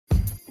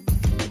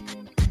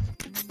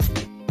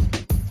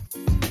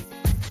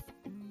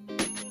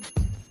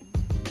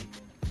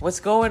What's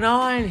going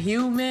on,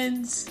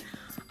 humans?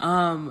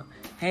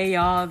 Hey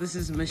y'all, this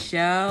is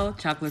Michelle,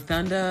 Chocolate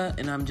Thunder,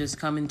 and I'm just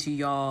coming to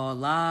y'all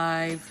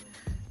live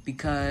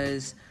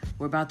because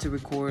we're about to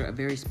record a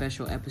very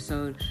special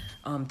episode.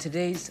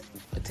 Today's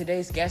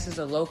guest is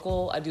a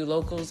local. I do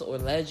locals or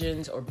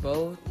legends or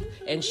both,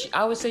 and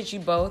I would say she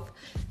both.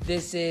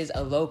 This is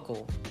a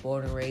local,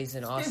 born and raised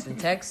in Austin,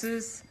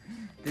 Texas.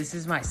 This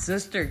is my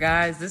sister,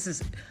 guys. This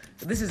is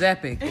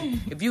epic.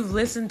 If you've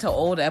listened to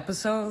old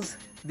episodes,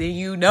 then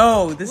you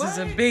know this is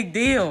a big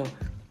deal.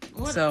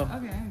 What? So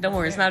Okay, don't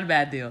worry, it's not a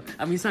bad deal.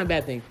 I mean, it's not a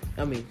bad thing.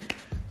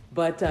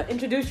 But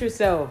introduce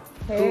yourself.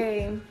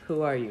 Hey,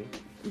 Who are you?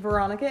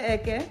 Veronica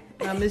Eke.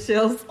 I'm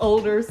Michelle's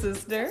older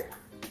sister.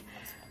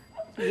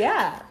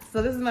 Yeah,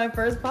 so this is my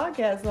first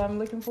podcast, so I'm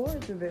looking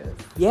forward to this.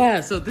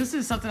 Yeah, so this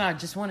is something I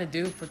just want to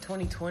do for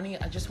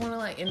 2020. I just want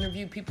to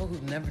interview people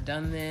who've never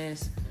done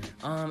this.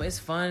 It's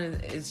fun.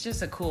 It's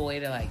just a cool way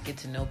to get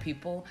to know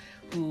people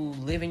who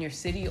live in your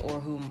city or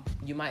who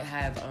you might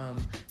have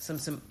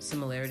some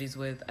similarities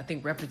with. I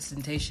think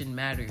representation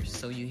matters.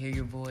 So you hear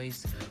your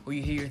voice or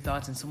you hear your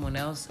thoughts in someone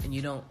else and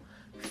you don't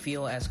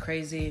feel as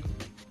crazy.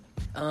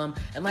 And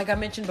like I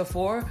mentioned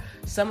before,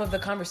 some of the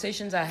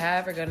conversations I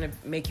have are going to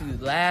make you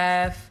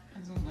laugh.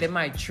 They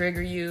might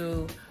trigger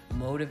you,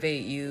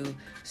 motivate you.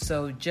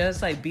 So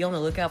just be on the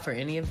lookout for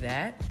any of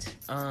that.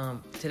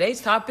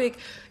 Today's topic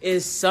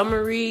is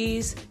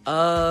summaries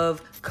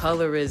of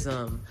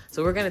colorism.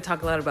 So we're going to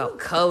talk a lot about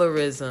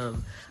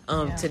colorism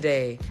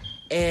today.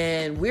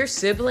 And we're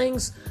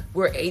siblings.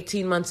 We're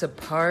 18 months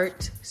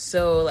apart.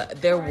 So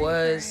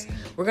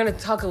we're going to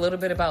talk a little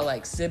bit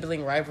about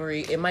sibling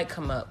rivalry. It might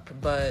come up,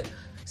 but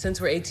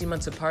since we're 18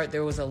 months apart,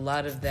 there was a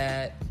lot of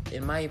that,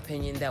 in my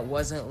opinion, that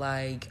wasn't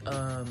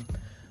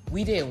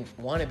we didn't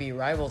want to be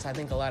rivals. I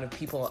think a lot of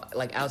people,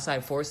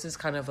 outside forces,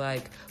 kind of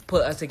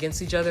put us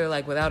against each other,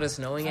 without us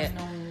knowing it.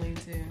 Unknowingly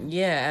too.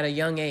 Yeah, at a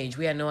young age,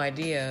 we had no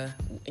idea,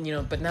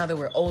 but now that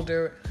we're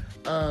older,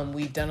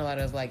 we've done a lot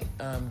of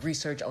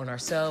research on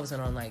ourselves and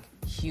on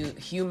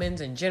humans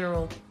in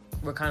general.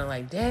 We're kind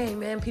of dang,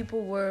 man,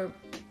 people were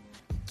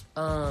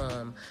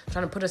trying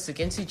to put us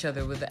against each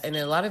other and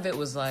a lot of it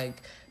was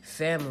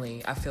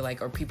family, I feel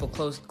or people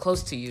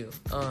close to you.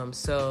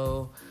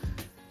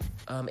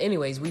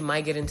 Anyways, we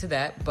might get into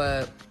that,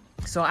 but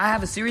so I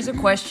have a series of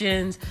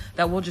questions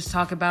that we'll just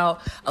talk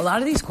about. A lot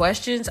of these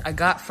questions I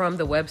got from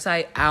the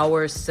website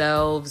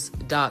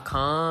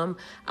ourselves.com,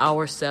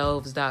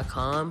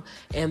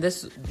 and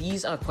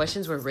these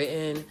questions were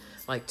written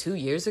 2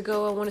 years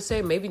ago, I want to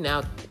say, maybe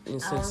now.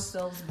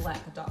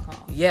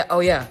 Ourselvesblack.com. Yeah,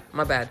 oh yeah,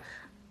 my bad.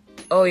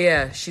 Oh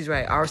yeah, she's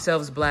right,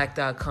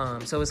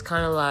 ourselvesblack.com. So it's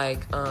kind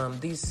of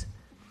these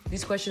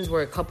questions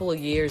were a couple of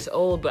years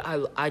old, but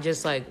I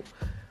just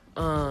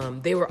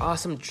they were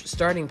awesome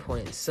starting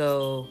points.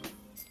 So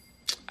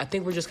I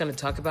think we're just going to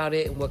talk about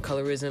it and what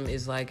colorism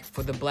is like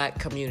for the black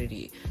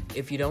community.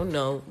 If you don't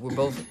know, we're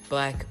both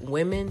black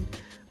women.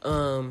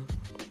 And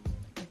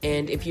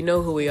if you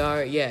know who we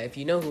are,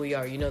 you know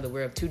that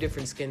we're of two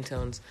different skin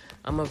tones.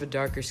 I'm of a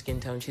darker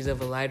skin tone. She's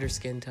of a lighter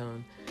skin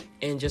tone.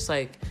 And just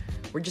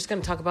we're just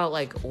going to talk about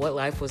what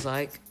life was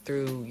like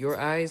through your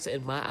eyes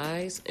and my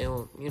eyes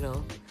and,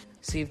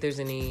 see if there's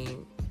any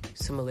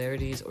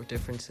similarities or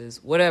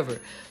differences, whatever.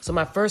 So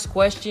my first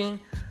question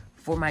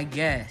for my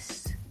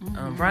guest,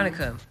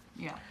 Veronica.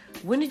 Yeah.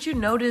 When did you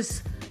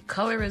notice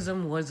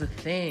colorism was a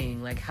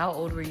thing? How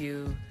old were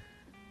you,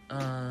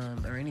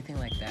 or anything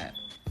like that?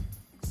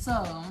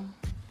 So,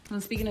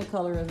 when speaking of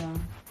colorism,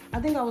 I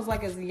think I was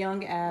as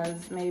young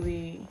as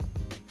maybe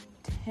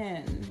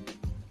 10.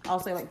 I'll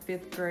say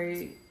 5th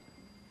grade,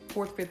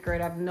 4th, 5th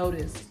grade. I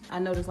noticed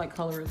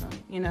colorism,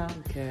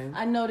 Okay.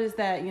 I noticed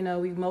that,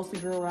 we mostly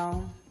grew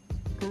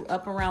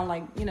up around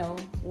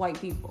white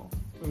people.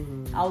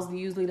 Mm-hmm. I was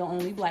usually the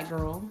only black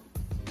girl.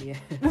 Yeah.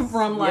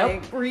 From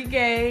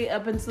pre-K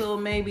up until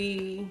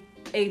maybe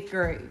 8th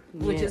grade,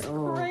 which is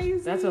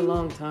crazy. That's a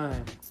long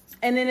time.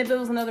 And then if it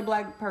was another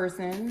black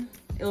person,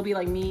 it'll be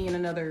me and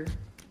another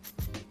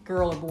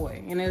girl or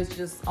boy, and it was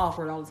just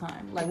awkward all the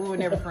time. We were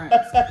never friends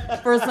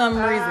for some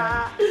reason.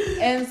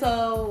 And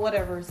so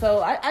whatever.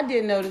 So I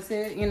did notice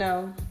it,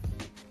 and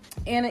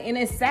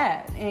it's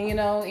sad,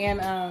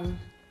 and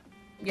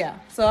yeah.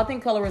 So I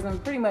think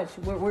colorism pretty much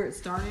where it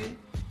started.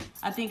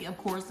 I think, of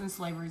course, in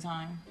slavery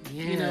time.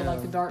 Yeah.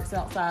 The dark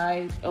south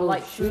side,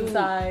 light true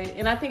side.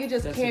 And I think it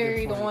just That's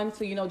carried on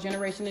to,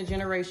 generation to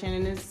generation.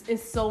 And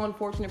it's so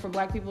unfortunate for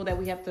black people that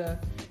we have to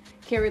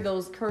carry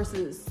those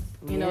curses,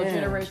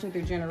 generation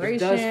through generation. It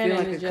does feel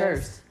like a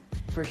curse,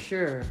 for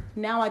sure.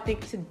 Now I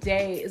think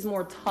today is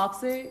more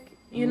toxic,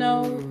 and,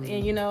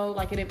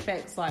 it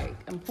affects,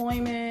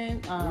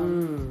 employment,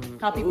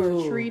 how people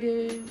are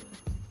treated.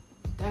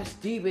 That's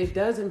deep. It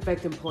does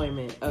affect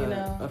employment.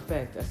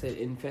 Affect. I said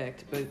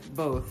infect, but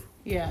both.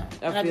 Yeah.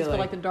 I just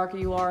feel the darker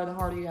you are, the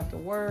harder you have to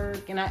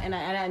work, and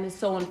it's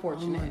so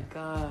unfortunate. Oh my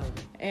God.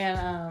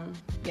 And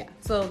yeah,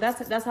 so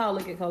that's how I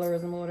look at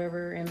colorism or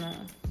whatever. And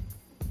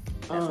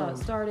That's how it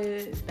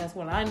started. That's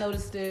when I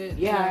noticed it.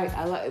 Yeah,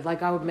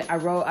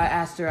 I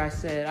asked her, I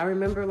said, I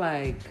remember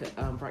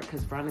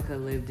because Veronica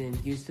lived in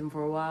Houston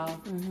for a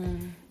while,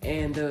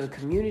 and the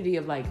community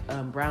of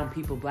brown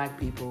people,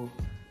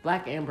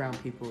 black and brown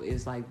people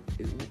is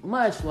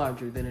much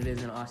larger than it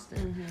is in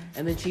Austin.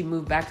 And then she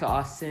moved back to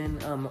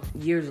Austin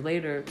years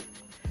later.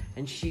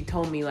 And she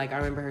told me, I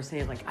remember her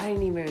saying, I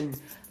didn't even,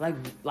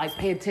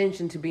 pay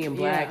attention to being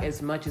black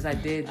as much as I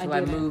did till I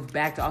moved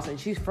back to Austin. And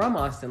she's from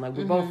Austin.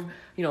 We're both,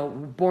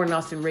 born in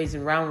Austin, raised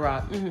in Round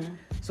Rock.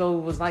 So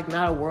it was,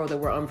 not a world that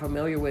we're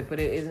unfamiliar with. But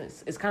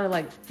it's kind of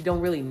you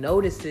don't really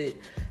notice it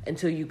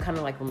until you kind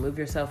of, remove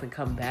yourself and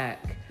come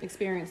back.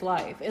 Experience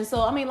life. And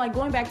so,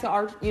 going back to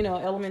our,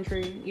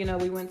 elementary,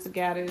 we went to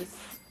Gaddis.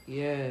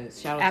 Yes.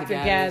 Shout out After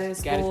to Gaddis.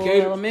 School,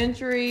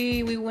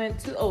 elementary, we went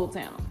to Old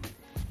Town.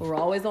 We were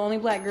always the only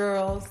black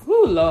girls.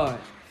 Ooh, Lord.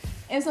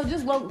 And so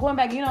just going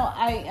back,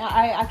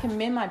 I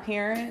commend my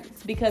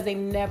parents because they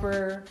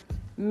never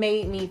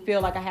made me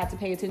feel like I had to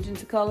pay attention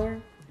to color.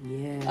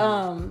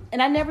 Yeah.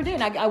 And I never did.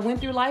 I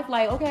went through life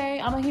okay,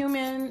 I'm a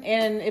human,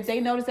 and if they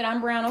notice that I'm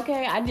brown,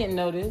 okay, I didn't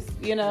notice,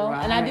 Right.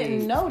 And I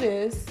didn't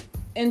notice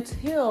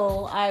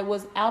until I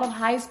was out of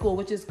high school,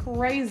 which is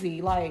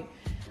crazy. I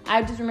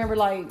just remember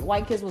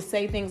white kids will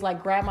say things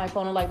grab my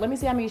phone and let me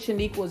see how many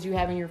Shaniquas you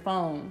have in your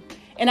phone.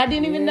 And I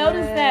didn't even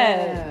notice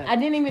that. I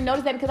didn't even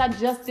notice that because I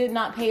just did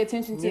not pay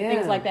attention to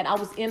things like that. I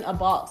was in a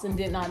box and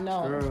did not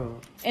know.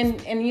 Girl.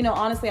 And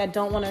honestly, I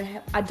don't want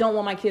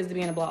my kids to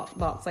be in a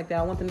box like that.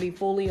 I want them to be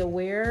fully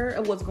aware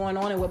of what's going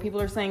on and what people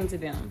are saying to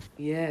them.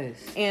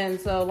 Yes. And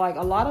so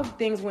a lot of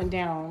things went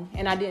down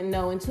and I didn't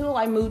know until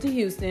I moved to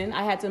Houston.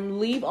 I had to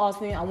leave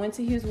Austin. I went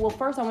to Houston. Well,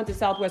 first I went to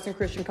Southwestern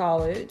Christian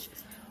College,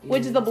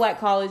 which is a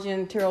black college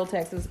in Terrell,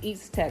 Texas,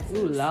 East Texas.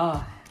 Ooh, Lord.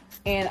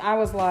 And I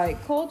was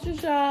culture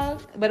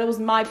shock, but it was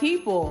my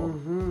people.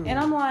 And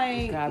I'm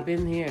I've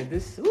been here.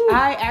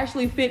 I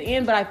actually fit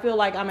in, but I feel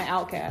like I'm an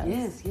outcast.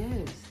 Yes.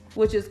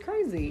 Which is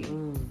crazy.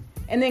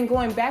 And then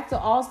going back to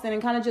Austin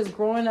and kind of just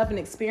growing up and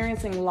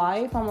experiencing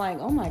life, I'm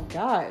oh my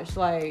gosh,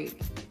 I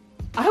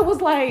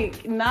was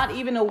not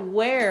even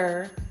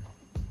aware.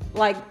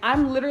 I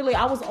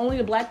was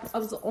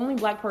the only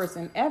black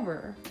person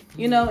ever,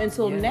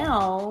 until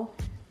now.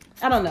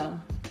 I don't know.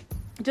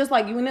 Just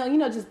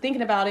just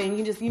thinking about it and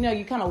you just, you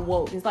kind of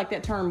woke. It's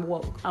that term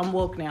woke. I'm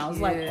woke now.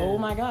 It's oh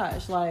my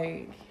gosh,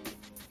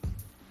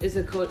 It's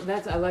I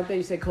like that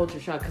you said culture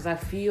shock because I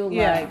feel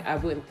like I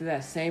went through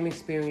that same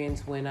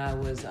experience when I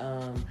was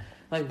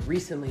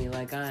recently.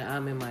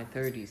 I'm in my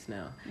 30s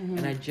now,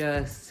 and I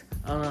just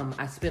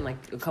I spent a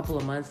couple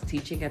of months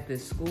teaching at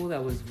this school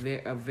that was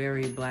a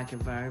very black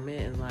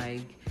environment, and I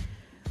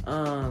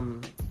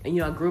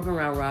grew up in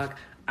Round Rock.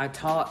 I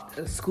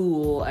taught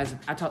school I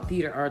taught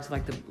theater arts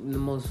the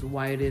most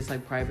whitest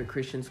private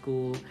Christian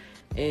school,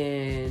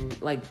 and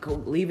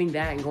leaving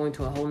that and going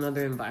to a whole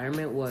nother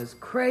environment was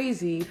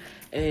crazy.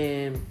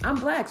 And I'm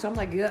black, so I'm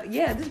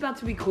yeah, this is about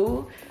to be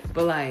cool.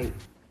 But I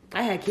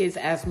had kids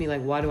ask me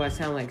why do I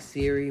sound like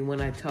Siri when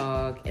I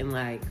talk,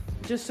 and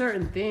just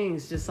certain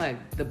things, just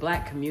the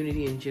black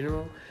community in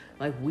general.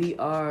 We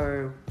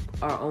are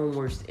our own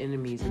worst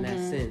enemies in that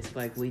sense.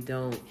 We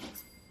don't.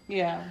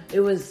 Yeah.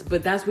 It was,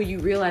 but that's where you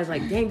realize,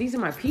 dang, these are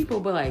my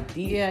people, but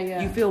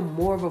you feel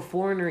more of a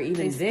foreigner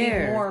even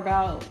there. Speak more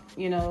about,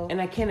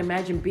 And I can't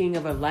imagine being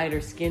of a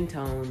lighter skin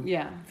tone.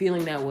 Yeah.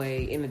 Feeling that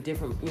way in a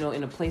different,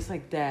 in a place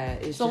like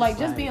that. It's so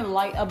just being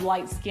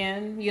light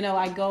skin,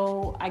 I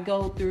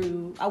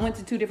went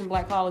to 2 different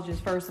black colleges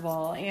first of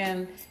all,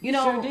 and you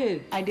sure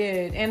did. I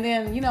did, and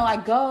then I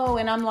go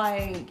and I'm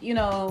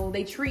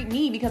they treat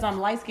me because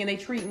I'm light skinned. They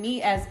treat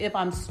me as if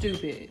I'm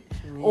stupid,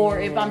 or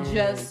if I'm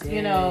just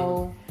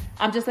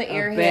I'm just an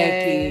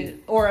airhead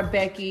or a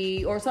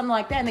Becky or something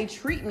like that. And they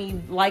treat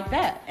me like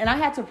that. And I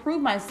had to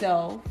prove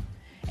myself.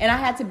 And I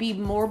had to be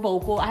more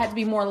vocal. I had to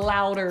be more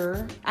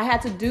louder. I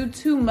had to do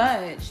too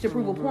much to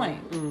prove a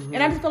point. And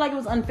I just feel like it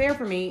was unfair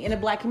for me in a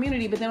black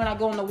community. But then when I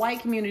go in the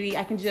white community,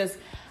 I can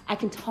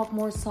talk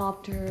more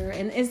softer.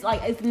 And it's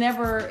it's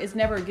never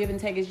a give and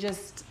take. It's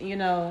just,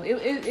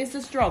 it's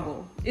a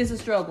struggle. It's a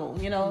struggle,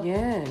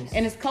 Yes.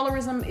 And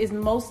colorism is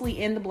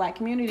mostly in the black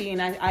community.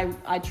 And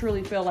I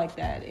truly feel like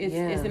that. It's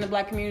in the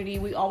black community.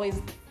 We always,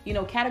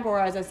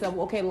 categorize ourselves.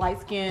 Okay, light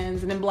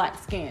skins and then black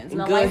skins.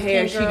 And good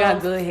hair. She got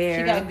good hair.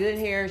 She got good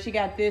hair. She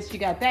got this. She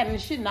got that. And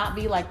it should not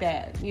be like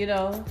that,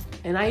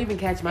 And I even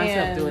catch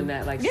myself doing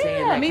that,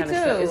 saying that kind of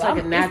stuff. It's a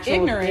natural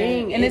ignorant,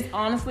 thing. And it's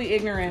honestly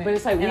ignorant. But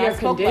it's we are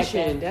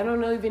conditioned. I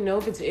don't even know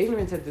if it's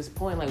ignorance at this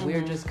point. We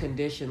are just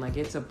conditioned.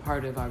 It's a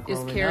part of our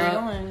growing it's carried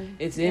up. On.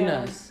 It's in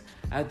us.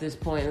 At this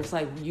point, it's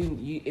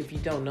you if you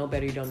don't know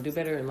better, you don't do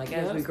better. And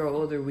as we grow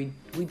older, we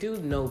do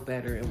know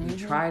better and we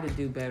try to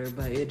do better,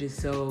 but it is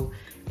so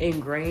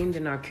ingrained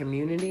in our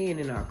community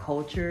and in our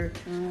culture.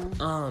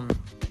 And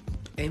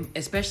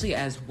especially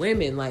as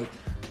women, I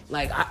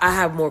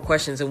have more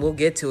questions and we'll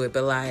get to it,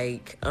 but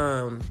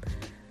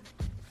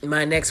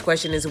my next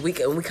question is we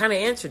kind of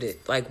answered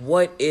it.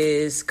 What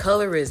is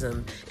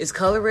colorism? Is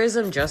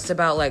colorism just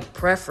about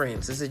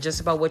preference? Is it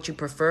just about what you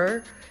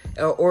prefer?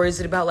 or is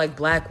it about like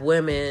black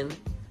women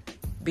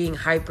being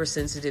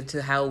hypersensitive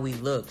to how we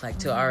look, like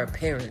to our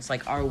appearance?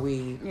 Like, are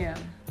we? Yeah.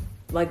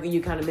 Like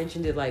you kind of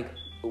mentioned it, like,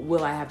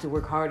 will I have to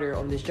work harder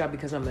on this job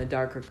because I'm a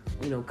darker,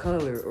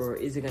 color, or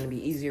is it going to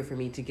be easier for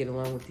me to get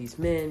along with these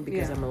men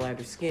because I'm a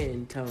lighter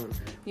skin tone,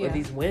 or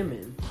these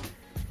women?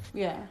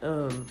 Yeah.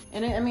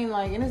 And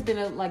it's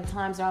been like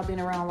times that I've been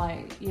around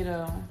like,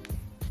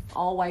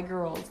 all white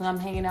girls, and I'm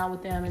hanging out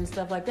with them and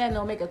stuff like that, and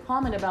they'll make a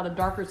comment about a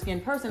darker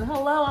skinned person.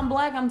 Hello, I'm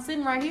black, I'm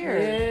sitting right here.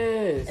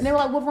 Yes. And they were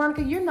like, well,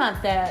 Veronica, you're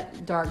not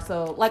that dark,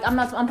 so like I'm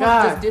supposed to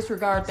just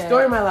disregard that.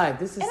 Story of my life.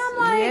 This is, and I'm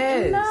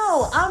like,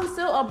 no, I'm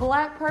still a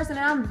black person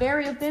and I'm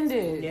very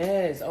offended.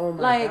 Yes. Oh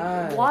my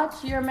God. Like,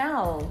 watch your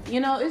mouth.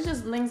 It's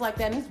just things like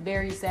that, and it's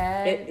very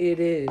sad.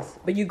 It is.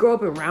 But you grow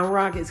up in Round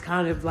Rock, it's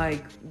kind of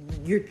like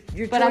your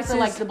But I feel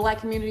like the black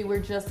community, we're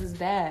just as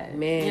bad.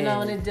 Man.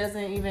 And it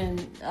doesn't even,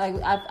 like,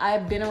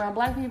 I've been around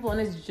black people and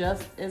it's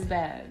just as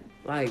bad.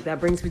 Like, that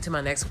brings me to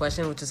my next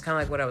question, which is kind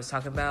of like what I was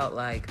talking about.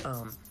 Like,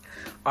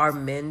 are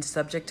men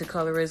subject to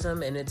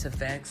colorism and its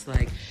effects?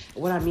 Like,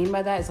 what I mean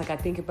by that is, like, I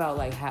think about,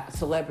 like,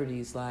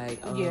 celebrities,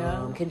 like,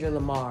 Kendrick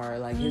Lamar,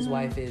 like, his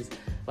wife is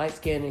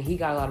light-skinned and he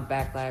got a lot of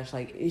backlash.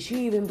 Like, is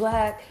she even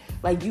black?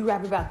 Like, you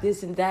rap about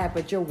this and that,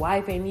 but your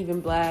wife ain't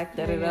even black,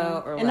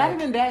 da-da-da. Or and not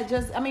even that,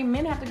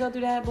 men have to go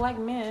through that. Black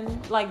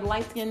men, like,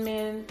 light-skinned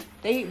men,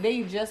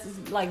 they just,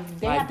 like,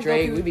 they like have to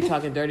Drake, go through... we be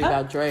talking dirty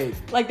about Drake.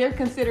 Like, they're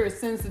considered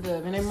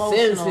sensitive and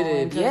emotional.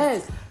 Sensitive,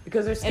 yes.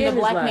 Because their skin and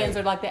the black is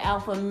men are like the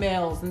alpha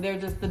males, and they're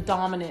just the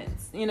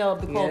dominants,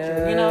 of the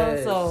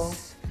culture, So,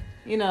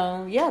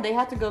 they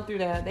have to go through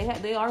that.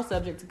 They are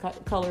subject to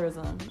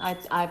colorism.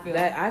 I feel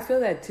that. I feel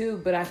that too,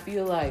 but I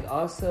feel like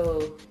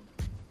also,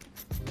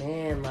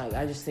 man, like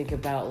I just think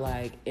about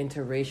like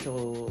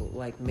interracial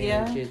like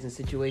marriages and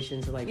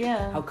situations, like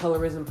how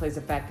colorism plays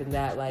a factor in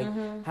that, like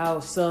how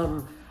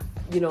some,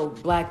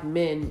 black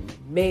men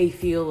may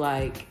feel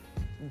like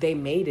they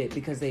made it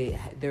because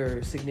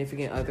their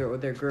significant other or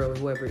their girl,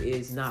 whoever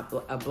is not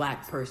a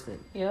black person.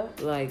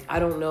 Yep. Like, I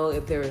don't know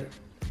if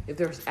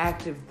there's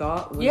active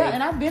thought.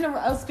 And I've been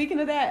around,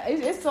 speaking of that,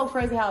 it's so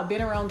crazy how I've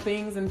been around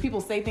things and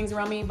people say things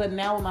around me, but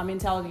now with my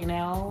mentality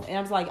now, and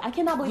I'm just like, I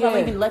cannot believe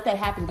I even let that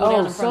happen go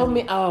down in front of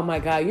me. Oh my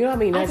God. You know what I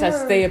mean? I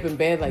stay up in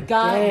bed like,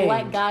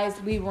 black guys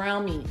be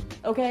around me.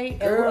 Okay?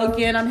 Girl.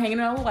 Again, I'm hanging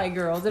around with white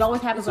girls. It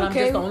always happens when I'm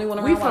just the only one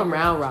around. We from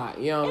Round Rock,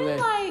 you know what I mean?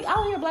 Like,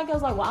 I'll hear black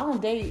guys like, well, I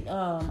don't date,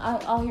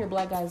 I'll hear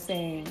black guys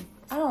saying,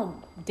 I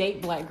don't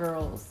date black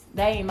girls.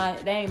 That ain't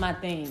my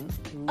thing.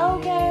 Yes.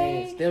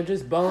 Okay. They'll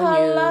just bone you.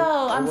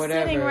 Hello. I'm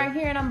sitting right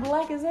here and I'm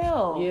black as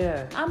hell.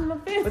 Yeah. I'm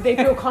offended. But they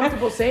feel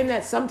comfortable saying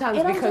that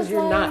sometimes because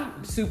you're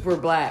not super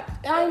black.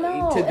 I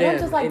know. To them, and I'm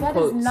just like, that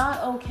quotes. Is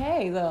not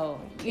okay though.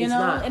 You know?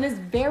 Not. And it's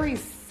very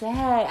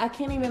sad. I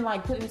can't even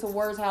like put into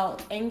words how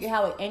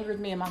it angers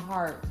me in my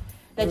heart.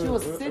 That you will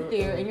sit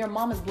there and your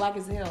mom is black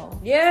as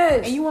hell.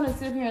 Yes. And you want to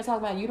sit here and talk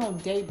about you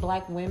don't date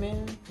black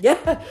women?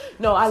 Yeah.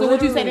 No, So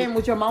would you say that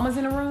with your mama's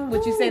in the room?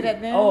 Would you say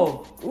that then?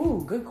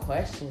 Oh, good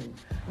question.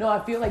 No, I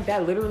feel like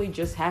that literally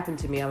just happened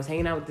to me. I was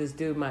hanging out with this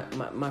dude,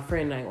 my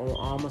friend, I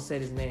almost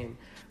said his name.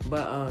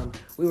 But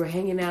we were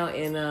hanging out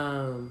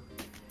and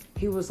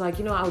he was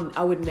like,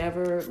 I would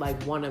never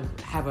like want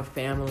to have a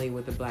family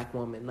with a black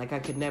woman. Like I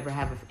could never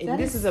have and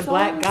this is a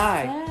black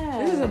guy.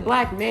 Sad. This is a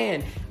black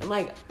man. I'm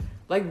like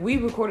we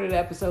recorded an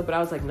episode, but I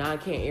was like, nah, I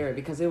can't air it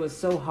because it was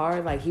so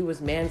hard. Like he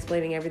was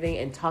mansplaining everything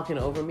and talking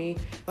over me.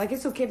 Like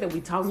it's okay that we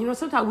talk.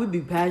 Sometimes we'd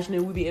be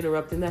passionate, we'd be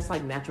interrupting. That's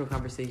like natural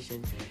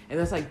conversation, and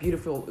that's like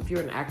beautiful. If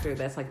you're an actor,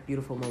 that's like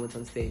beautiful moments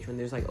on stage when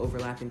there's like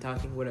overlapping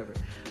talking, whatever.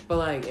 But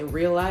like in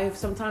real life,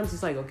 sometimes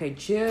it's like, okay,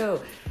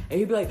 chill, and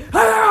he'd be like,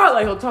 ah!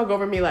 Like he'll talk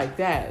over me like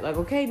that. Like,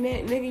 okay,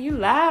 nigga, you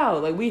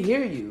loud. Like we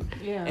hear you.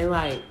 Yeah. And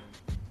like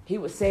he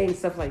was saying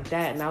stuff like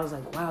that, and I was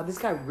like, wow, this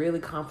guy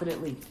really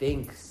confidently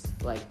thinks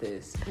like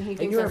this,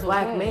 and you're a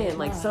black man.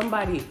 Like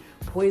somebody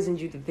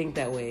poisoned you to think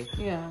that way.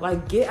 Yeah.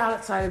 Like get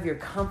outside of your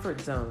comfort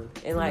zone,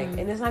 and like,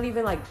 and it's not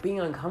even like being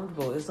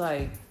uncomfortable. It's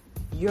like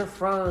you're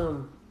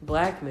from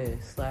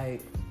blackness.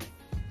 Like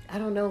I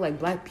don't know, like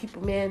black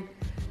people, man.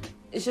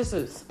 It's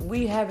just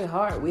we have it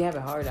hard. We have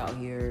it hard out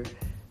here.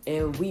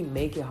 And we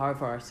make it hard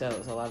for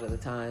ourselves a lot of the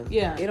time.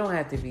 Yeah, it don't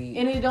have to be.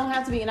 And it don't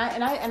have to be. And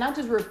I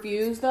just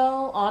refuse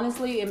though,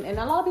 honestly. And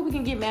a lot of people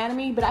can get mad at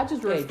me, but I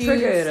just refuse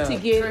to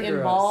get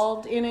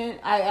involved in it.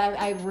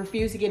 I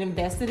refuse to get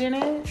invested in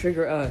it.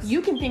 Trigger us.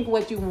 You can think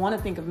what you want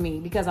to think of me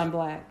because I'm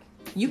black.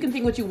 You can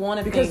think what you want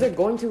to think. Because they're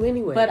going to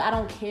anyway. But I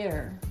don't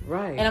care.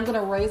 Right. And I'm going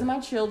to raise my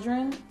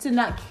children to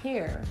not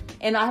care.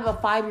 And I have a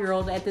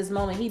 5-year-old at this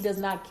moment. He does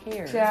not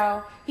care.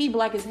 Ciao. He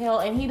black as hell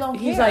and he don't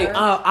care. He's like,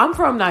 I'm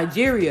from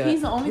Nigeria.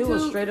 He's the only he two.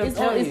 Will straight up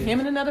tell you. It's him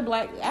and another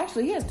black.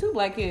 Actually, he has 2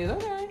 black kids.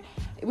 Okay.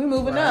 We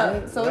moving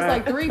up, so it's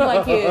like 3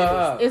 black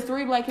kids. It's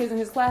 3 black kids in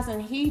his class, and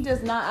he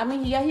does not. I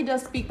mean, yeah, he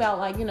does speak about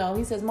like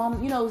he says,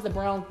 "Mom, it's the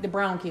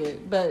brown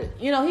kid," but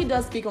he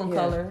does speak on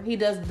color. He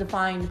does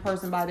define the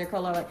person by their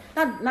color, like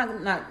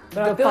not. But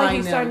I feel like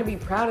he's starting to be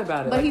proud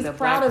about it. But like he's the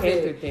proud Black of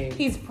Panther it. Thing.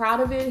 He's proud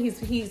of it.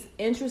 He's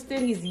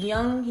interested. He's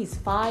young. He's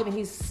 5, and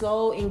he's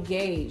so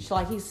engaged.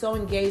 Like he's so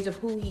engaged of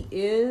who he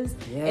is,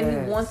 and he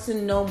wants to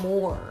know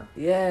more.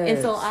 Yes. And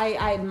so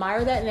I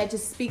admire that, and that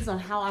just speaks on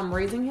how I'm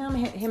raising him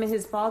and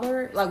his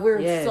father. Like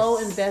we're so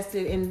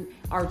invested in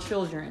our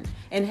children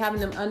and having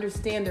them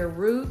understand their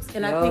roots.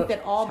 And I think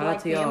that all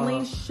black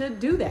families should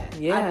do that.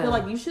 Yeah. I feel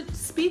like you should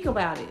speak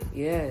about it.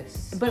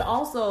 Yes. But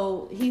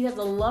also, he has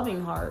a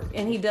loving heart,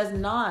 and he does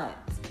not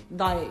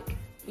like.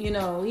 He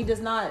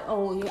does not,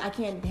 I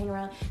can't hang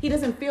around. He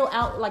doesn't feel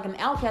out like an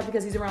outcast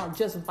because he's around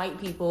just white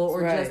people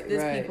or just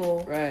this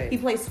people. Right. He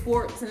plays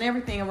sports and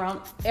everything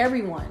around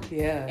everyone.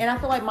 Yeah. And I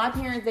feel like my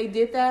parents, they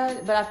did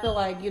that, but I feel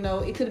like,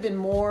 it could have been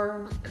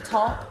more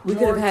talk. We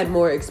could have had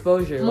more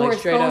exposure. More like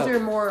straight exposure,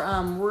 up.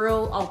 more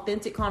real,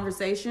 authentic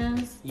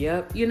conversations.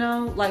 Yep.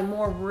 Like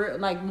more real,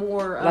 like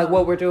more. Like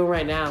what we're doing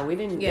right now. We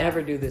didn't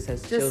ever do this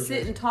as children. Just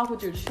sit and talk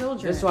with your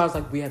children. That's why I was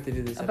like, we have to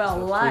do this about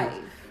episode, life.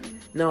 please.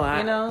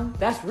 No,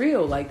 that's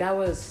real. Like that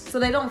was. So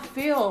they don't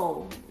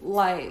feel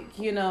like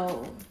they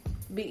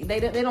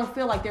don't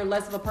feel like they're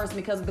less of a person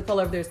because of the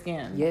color of their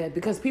skin. Yeah,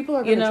 because people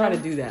are gonna try to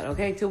do that.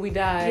 Okay, till we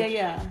die.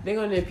 Yeah. They're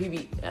gonna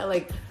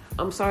like.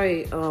 I'm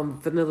sorry,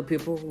 vanilla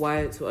people.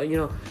 Why?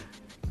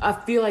 I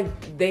feel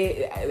like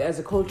they, as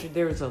a culture,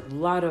 there's a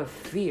lot of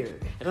fear,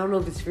 and I don't know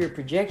if it's fear of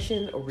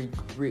projection or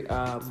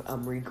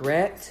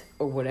regret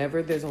or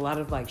whatever. There's a lot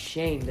of like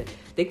shame that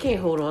they can't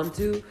hold on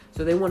to,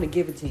 so they want to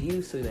give it to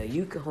you so that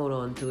you can hold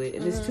on to it,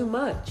 and it's too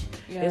much.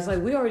 Yeah. It's like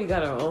we already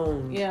got our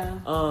own. Yeah.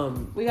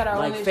 We got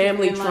our own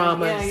family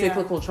trauma,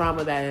 cyclical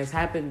trauma that has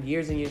happened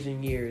years and years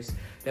and years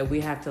that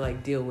we have to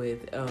like deal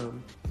with.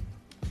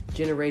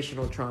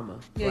 Generational trauma.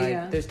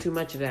 There's too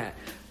much of that.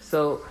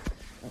 So.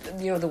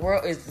 The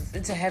world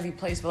it's a heavy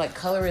place, but like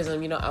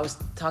colorism, I was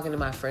talking to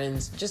my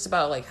friends just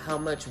about like how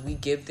much we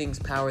give things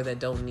power that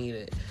don't need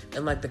it,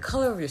 and like the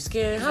color of your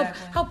skin,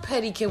 how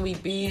petty can we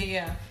be?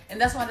 Yeah. And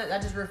that's why I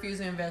just refuse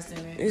to invest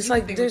in it. It's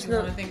like there's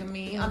no. Want to think of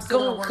me? I'm still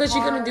gonna work because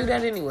you're hard. gonna do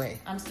that anyway.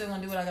 I'm still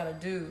gonna do what I gotta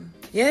do.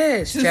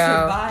 Yes, to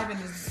survive in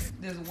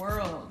this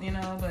world,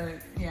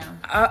 But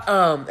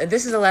yeah. And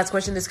this is the last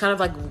question. This kind of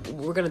like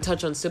we're gonna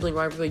touch on sibling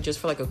rivalry just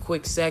for like a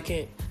quick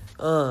second.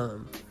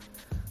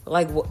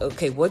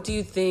 What do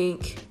you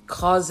think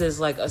causes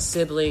like a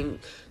sibling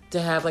to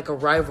have like a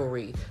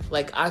rivalry?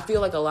 Like I feel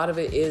like a lot of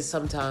it is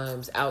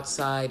sometimes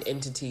outside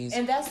entities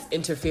and that's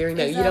interfering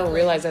that you don't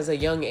realize as a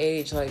young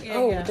age. Like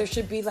there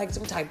should be like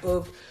some type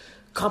of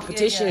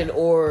competition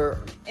or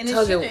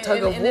tug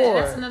of war.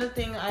 That's another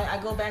thing. I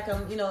go back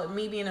on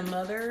me being a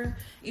mother.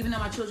 Even though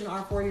my children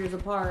are 4 years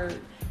apart.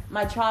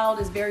 My child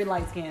is very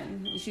light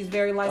skinned. She's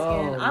very light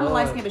skinned. I'm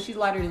light skinned, but she's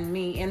lighter than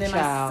me. And then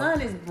my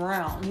son is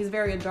brown. He's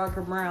very a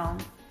darker brown.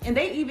 And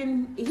he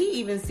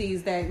even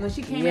sees that when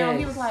she came out,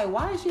 he was like,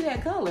 "Why is she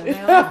that color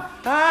now?"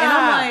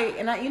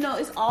 And I'm like,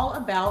 it's all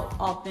about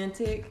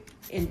authentic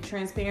and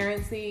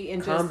transparency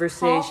and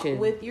conversation just talk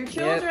with your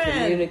children.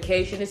 Yep,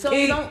 communication is so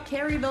key. you don't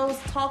carry those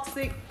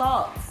toxic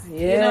thoughts.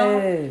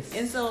 Yes.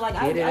 And so like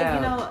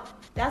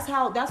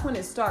that's when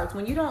it starts.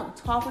 When you don't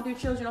talk with your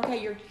children,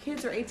 okay, your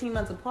kids are 18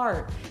 months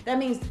apart. That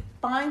means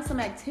find some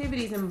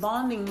activities and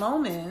bonding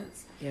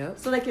moments. Yep.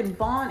 So they can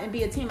bond and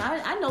be a team.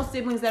 I know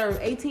siblings that are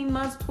 18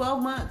 months,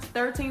 12 months,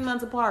 13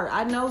 months apart.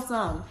 I know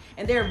some.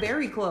 And they're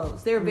very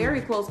close. They're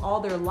very close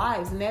all their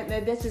lives. And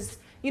that's just,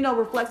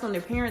 reflects on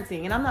their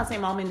parenting. And I'm not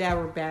saying mom and dad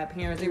were bad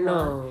parents. They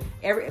weren't.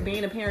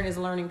 Being a parent is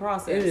a learning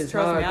process. It is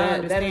Trust hard. me, I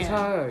understand. That is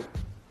hard.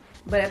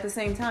 But at the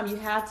same time, you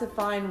have to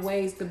find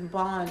ways to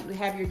bond,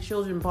 have your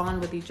children bond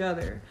with each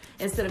other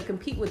instead of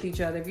compete with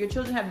each other. If your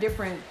children have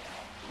different...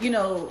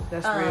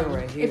 that's real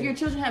right here. If your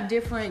children have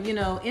different,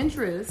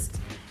 interests,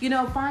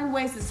 find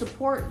ways to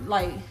support,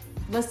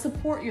 let's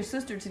support your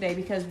sister today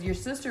because your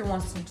sister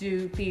wants to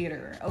do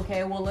theater.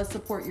 Okay, well, let's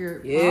support your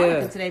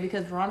Veronica today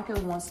because Veronica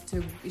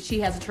she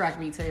has a track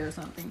meet today or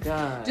something.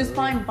 Just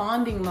find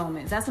bonding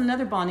moments. That's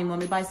another bonding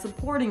moment by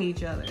supporting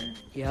each other.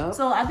 Yeah.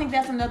 So I think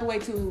that's another way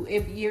to,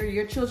 if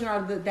your children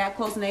are that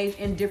close in age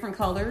in different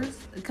colors,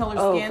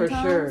 skin for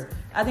tones. Sure.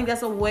 I think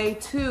that's a way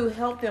to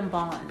help them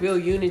bond.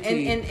 Build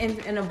unity.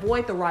 And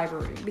avoid the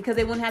rivalry because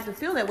they wouldn't have to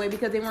feel that way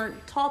because they weren't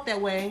taught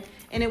that way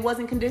and it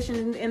wasn't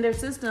conditioned in their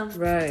system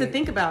to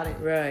think about it.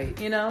 Right.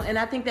 And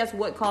I think that's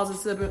what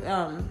causes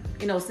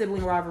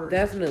sibling rivalry.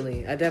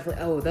 Definitely.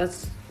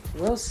 That's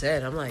well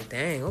said. I'm like,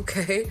 dang,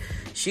 okay.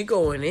 She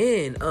going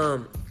in.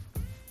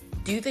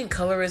 Do you think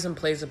colorism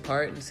plays a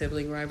part in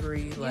sibling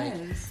rivalry?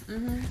 Yes.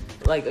 Mm-hmm.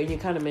 Like you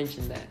kind of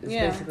mentioned that. It's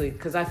basically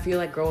because I feel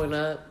like growing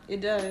up,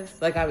 it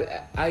does. Like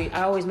I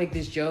always make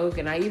this joke,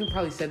 and I even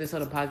probably said this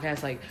on a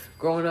podcast. Like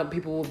growing up,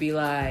 people will be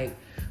like,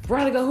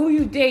 Veronica, who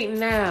you dating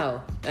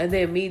now? And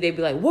then me, they'd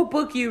be like, what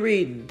book you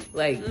reading?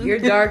 Like, you're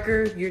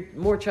darker, you're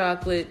more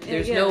chocolate.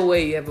 There's no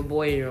way you have a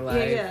boy in your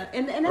life. Yeah.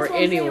 And that's or what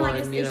I'm anyone,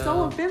 saying. Like, you it's know?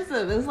 so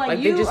offensive. It's like Like,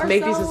 you they just are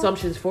make so, these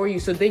assumptions for you.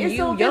 So then it's you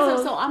so young.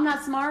 offensive. So I'm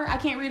not smart. I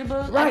can't read a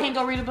book. Right. I can't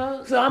go read a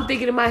book. So I'm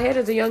thinking in my head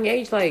as a young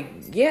age, like,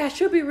 yeah, I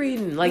should be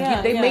reading.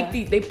 Like,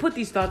 they put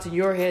these thoughts in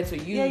your head, so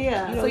you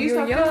know, So you you're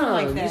start young. feeling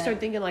like that. You start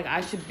thinking like I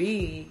should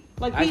be.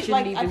 Like, I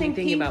shouldn't even I think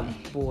be thinking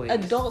about boys.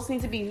 Adults need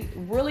to be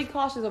really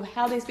cautious of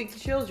how they speak to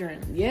children.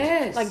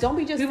 Yes. Like, don't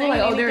be just people saying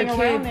like, anything they're a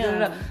around kid.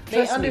 them. They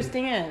Trust me.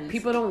 understand.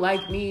 People don't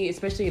like me,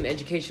 especially in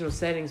educational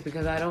settings,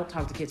 because I don't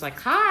talk to kids like,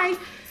 "Hi,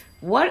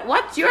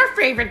 what's your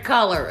favorite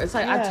color?" It's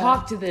like I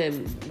talk to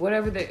them,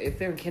 whatever if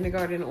they're in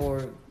kindergarten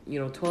or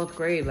 12th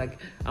grade. Like,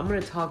 I'm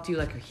gonna talk to you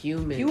like a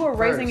human. You are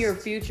raising first. your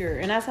future,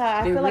 and that's how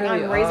I They feel like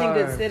really I'm raising are.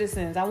 good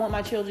citizens. I want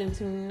my children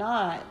to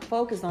not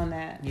focus on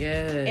that.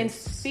 Yes. And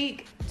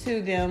speak to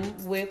them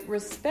with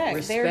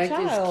respect. They're a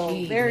Respect is child.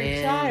 key, They're man.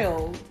 a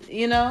child.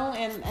 And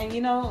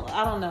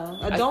I don't know.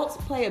 Adults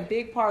play a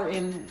big part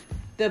in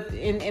the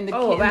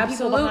people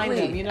behind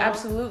them.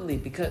 Absolutely,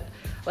 because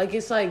like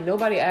it's like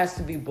nobody asked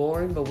to be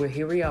born, but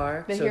here we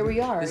are. But here we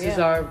are. This is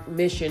our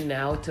mission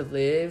now, to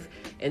live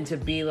and to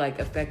be like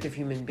effective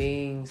human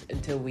beings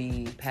until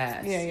we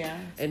pass. Yeah.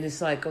 And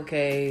it's like,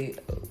 okay,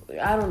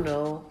 I don't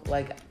know,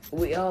 like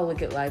we all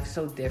look at life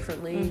so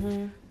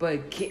differently, but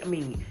I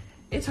mean,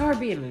 it's hard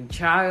being a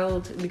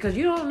child because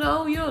you don't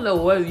know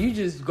what, you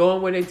just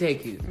going where they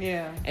take you.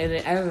 Yeah. And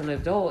as an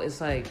adult, it's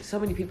like so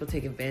many people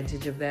take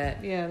advantage of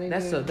that. Yeah, they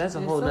that's do. That's a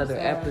It's whole so nother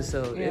sad.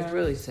 episode. Yeah. It's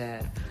really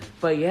sad.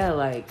 But yeah,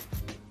 like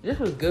this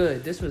was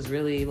good. This was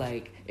really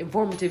like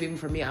informative even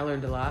for me. I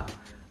learned a lot.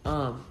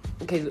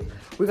 Okay,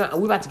 we're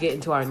about to get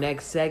into our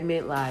next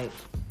segment. Like,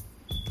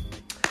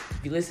 if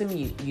you listen to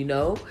me, you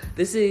know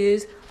this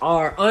is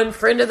our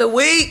Unfriend of the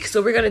Week.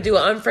 So we're gonna do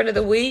an Unfriend of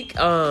the Week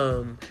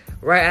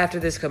right after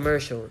this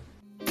commercial.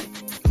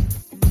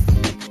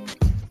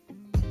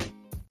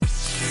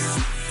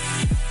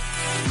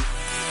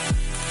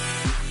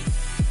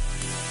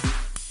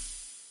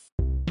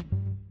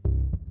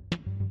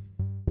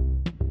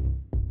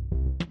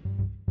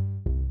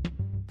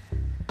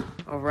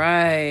 All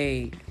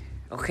right.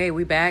 Okay,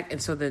 we back.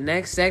 And so the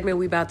next segment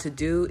we about to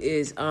do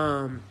is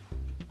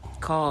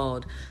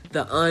called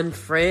the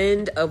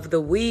Unfriend of the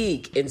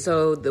Week. And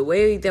so the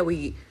way that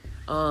we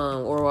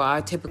or I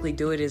typically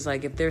do it is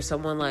like if there's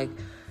someone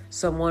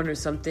or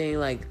something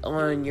like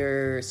on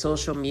your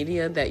social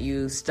media that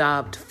you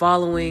stopped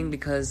following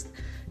because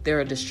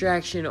they're a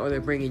distraction or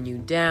they're bringing you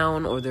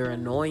down or they're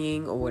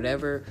annoying or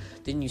whatever,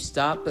 then you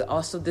stop. But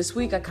also this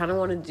week I kind of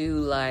want to do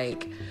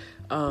like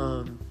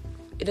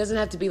it doesn't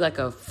have to be like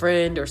a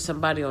friend or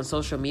somebody on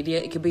social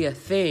media. It could be a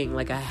thing,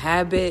 like a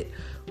habit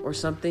or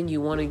something you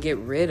want to get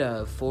rid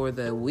of for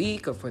the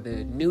week or for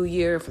the new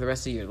year, for the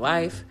rest of your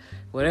life,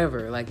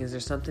 whatever. Like, is there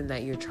something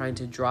that you're trying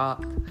to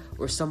drop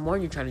or someone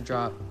you're trying to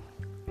drop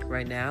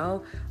right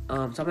now? So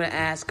I'm going to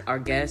ask our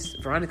guest,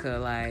 Veronica,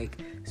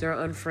 like, is there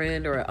an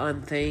unfriend or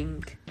an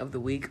unthing of the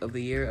week, of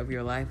the year, of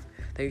your life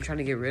that you're trying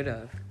to get rid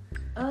of?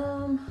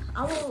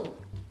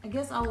 I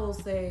guess I will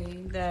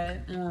say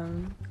that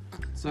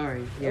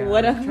Sorry. Yeah,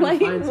 what I'm trying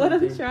to find what I'm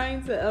something.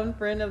 trying to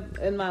unfriend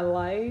in my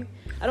life.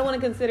 I don't want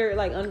to consider it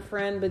like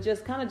unfriend, but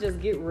just kind of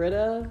just get rid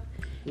of.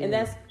 Yeah. And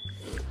that's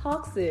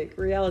toxic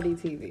reality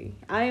TV.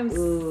 I am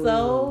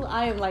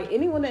like,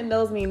 anyone that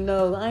knows me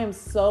knows I am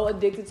so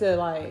addicted to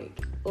like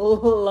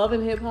Love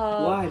and Hip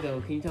Hop. Why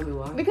though? Can you tell me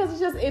why? Because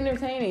it's just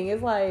entertaining.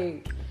 It's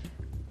like,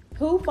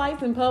 who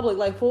fights in public,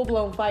 like full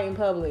blown fight in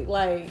public?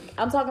 Like,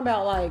 I'm talking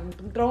about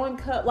like throwing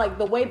cup, like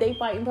the way they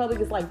fight in public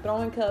is like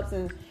throwing cups,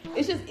 and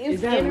it's just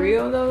Is that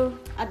real though?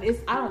 I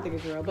don't think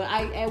it's real, but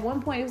at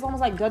one point it was almost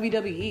like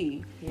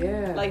WWE.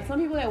 Yeah. Like some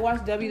people that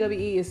watch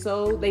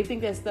WWE they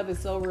think that stuff is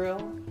so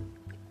real.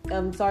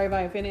 I'm sorry if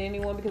I offended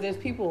anyone because there's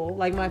people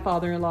like my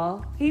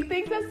father-in-law. He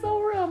thinks that's so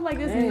real. I'm like,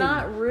 this is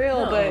not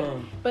real.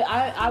 No. But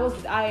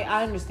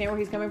I understand where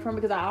he's coming from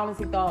because I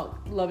honestly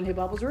thought Love and Hip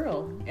Hop was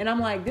real. And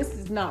I'm like,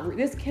 this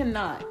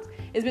cannot.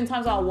 It's been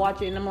times I'll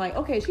watch it and I'm like,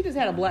 okay, she just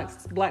had a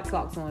black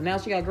socks on. Now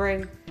she got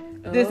gray.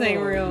 This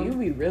ain't real. You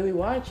be really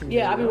watching.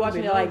 Yeah, I be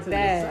watching it like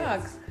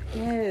that. Socks.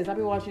 Yes, I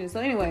be watching it. So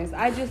anyways,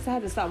 I just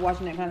had to stop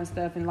watching that kind of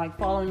stuff and like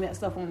following that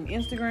stuff on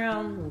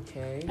Instagram.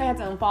 Okay. I had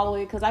to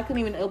unfollow it because I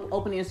couldn't even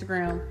open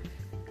Instagram.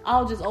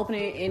 I'll just open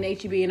it in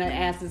HEB and that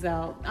ass is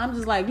out. I'm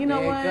just like, you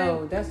know what? There you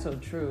go. That's so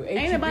true.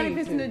 Ain't nobody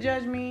fixing to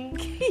judge me.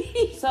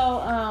 So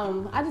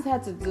I just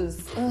had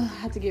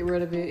to get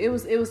rid of it. It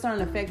was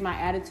starting to affect my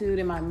attitude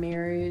in my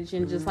marriage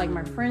and just like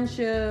my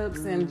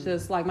friendships and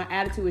just like my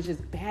attitude was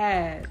just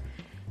bad.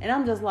 And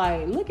I'm just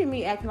like, look at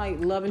me acting like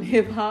Love and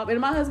Hip Hop.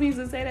 And my husband used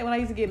to say that when I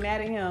used to get mad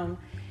at him.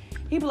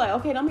 He be like,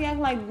 okay, don't be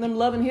acting like them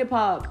loving hip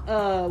hop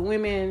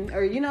women,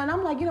 or and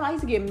I'm like, I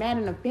used to get mad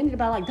and offended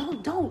about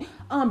like,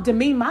 don't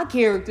demean my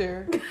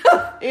character,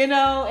 and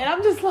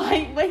I'm just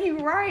like, but he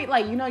right,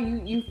 like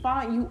you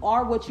find you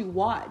are what you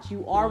watch,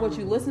 you are what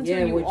you listen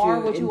to, you are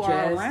what you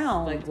are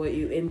around, like what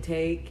you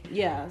intake.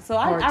 Yeah, so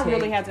I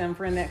really have to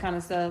unfriend that kind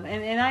of stuff,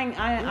 and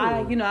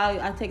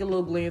I take a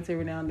little glance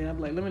every now and then. I'm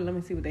like, let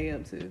me see what they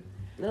up to.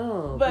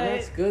 No, but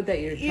that's good that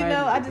you're trying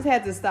I just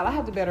had to stop. I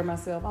have to better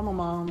myself. I'm a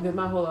mom. Because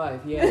my whole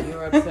life,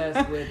 you're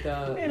obsessed with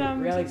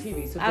reality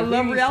TV. So I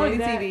love reality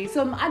TV.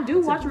 So I do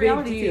watch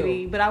reality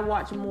TV, but I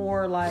watch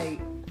more like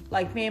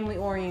family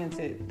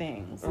oriented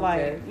things,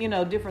 like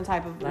different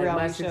type of like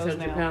reality My shows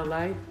 600 now. Pound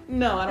Life.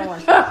 No, I don't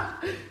watch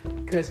that.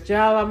 Because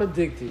child, I'm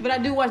addicted. But I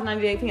do watch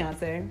 90 Day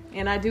Fiance,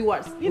 and I do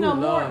watch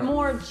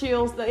more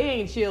chill stuff. It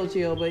ain't chill,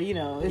 but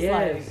it's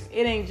like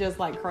it ain't just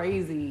like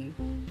crazy.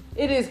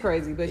 It is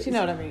crazy, but you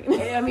know what I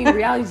mean. I mean,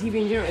 reality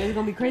TV in general is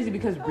gonna be crazy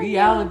because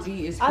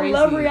reality is crazy. I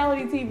love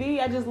reality TV.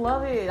 I just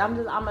love it. I'm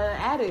an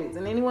addict,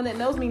 and anyone that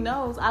knows me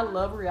knows I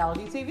love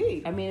reality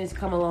TV. I mean, it's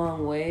come a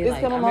long way. It's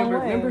come a long way.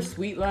 Remember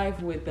Sweet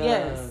Life with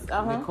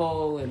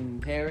Nicole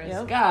and Paris?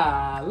 Yep.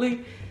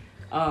 Golly.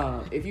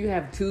 If you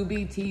have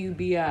Tubi,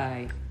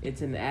 Tubi,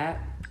 it's an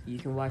app. You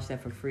can watch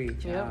that for free,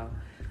 child.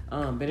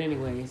 Yep. But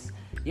anyways,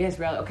 yes,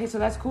 reality. Okay, so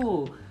that's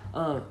cool.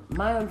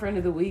 My unfriend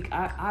of the week,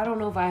 I don't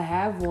know if I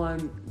have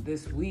one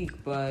this week,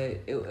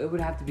 but it would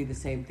have to be the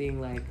same thing.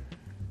 Like,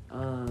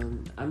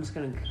 I'm just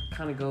gonna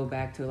kind of go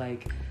back to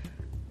like,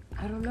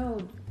 I don't know,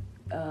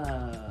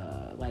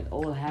 like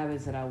old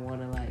habits that I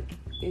want to like.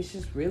 It's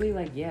just really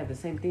like, the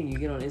same thing. You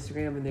get on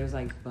Instagram and there's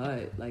like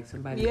butt, like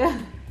somebody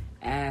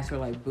ass or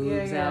like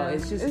boobs out.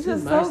 It's just too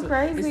much. So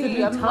crazy. It's the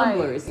new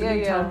Tumblr. It's the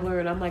new Tumblr,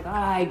 and I'm like, all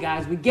right,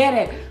 guys, we get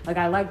it. Like,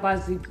 I like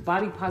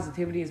body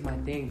positivity is my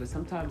thing, but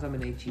sometimes I'm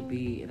an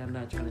HEB and I'm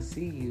not trying to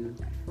see you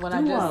do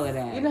all of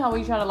that. You know how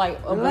when you try to like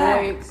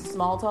avoid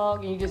small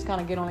talk and you just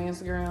kind of get on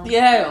Instagram?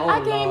 Yeah, I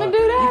can't even do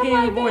that. You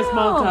can't even avoid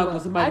small talk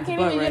with somebody's I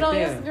can't butt even get right on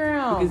there.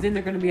 Instagram Because then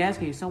they're going to be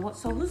asking you, so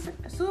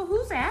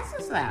whose ass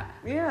is that?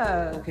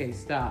 Yeah. Okay,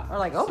 stop. Or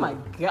like, oh my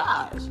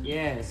gosh.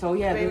 Yeah. So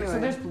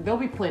there'll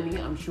be plenty.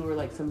 I'm sure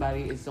like somebody.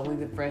 It's only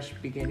the fresh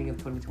beginning of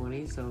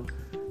 2020, so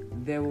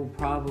there will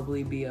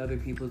probably be other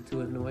people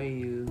to annoy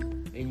you,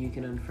 and you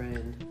can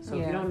unfriend. So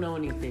if you don't know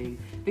anything,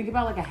 think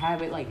about like a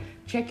habit. Like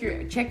check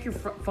your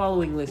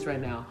following list right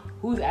now.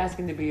 Who's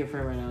asking to be your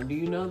friend right now? Do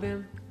you know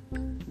them?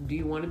 Do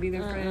you want to be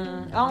their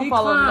friend? I don't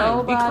follow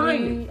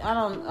nobody. I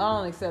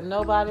don't accept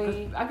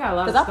nobody. I got a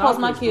lot of I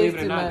post my stalkers, kids believe it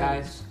or too not, much.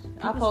 guys.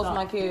 I post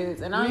my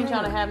kids, and I ain't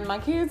trying to have my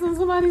kids on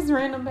somebody's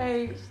random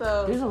page.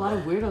 So there's a lot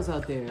of weirdos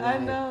out there. I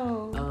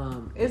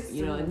know. It's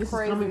and this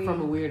crazy. is coming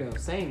from a weirdo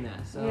saying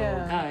that. So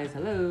guys,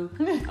 hello.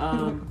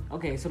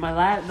 Okay, so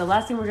the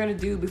last thing we're gonna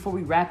do before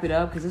we wrap it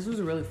up, because this was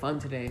really fun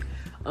today.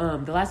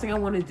 The last thing I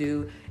want to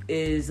do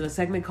is a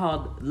segment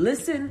called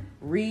Listen,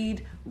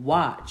 Read,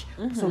 Watch.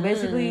 Mm-hmm. So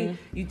basically,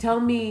 you tell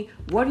me,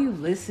 what are you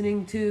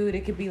listening to?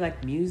 It could be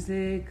like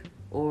music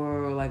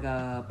or like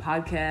a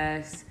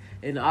podcast.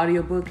 An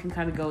audiobook can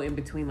kind of go in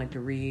between like the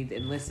read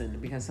and listen,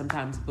 because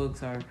sometimes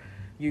books are,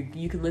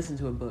 you can listen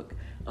to a book.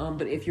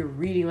 But if you're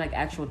reading like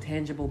actual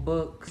tangible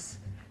books,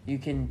 you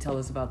can tell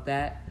us about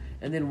that.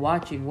 And then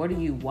watching, what are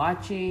you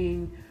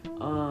watching?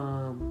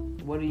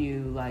 What are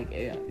you like,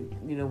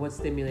 what's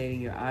stimulating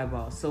your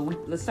eyeballs? So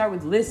let's start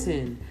with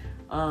listen.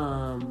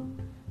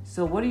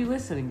 So what are you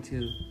listening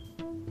to?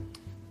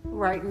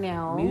 Right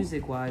now,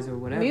 music wise or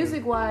whatever.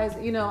 Music wise,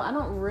 I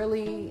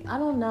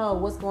don't know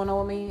what's going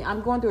on with me.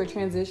 I'm going through a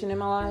transition in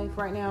my life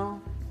right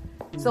now.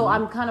 So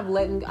I'm kind of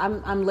letting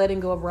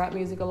go of rap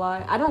music a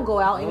lot. I don't go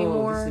out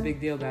anymore. This is a big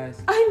deal,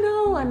 guys. I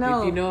know.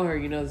 If you know her,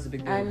 you know this is a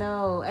big deal. I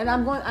know. And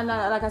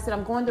like I said,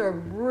 I'm going through a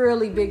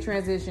really big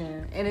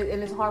transition. And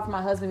it's hard for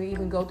my husband to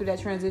even go through that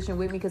transition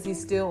with me, because he's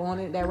still on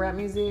it, that rap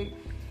music.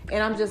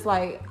 And I'm just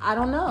like, I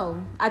don't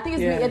know. I think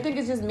it's me. I think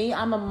it's just me.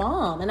 I'm a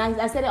mom. And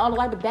I said it all the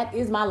way, but that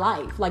is my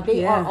life. Like,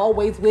 they are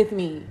always with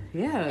me.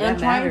 Yeah, and I'm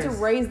trying to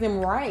raise them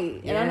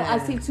right. Yeah. And I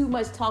see too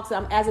much talk.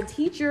 So as a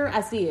teacher, I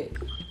see it.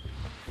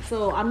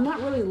 So I'm not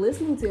really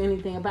listening to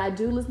anything, but I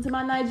do listen to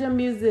my Niger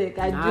music.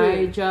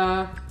 Afrobeats.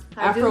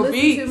 I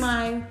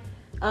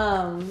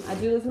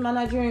do listen to my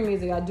Nigerian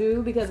music. I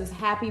do, because it's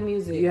happy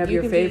music. Do you have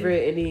your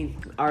favorite, any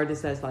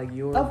artist that's like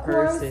your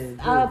person?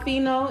 Of course,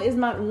 Fino is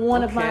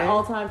one of my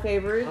all-time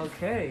favorites.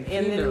 Okay.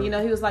 And Fino.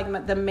 then, he was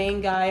like the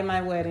main guy in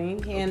my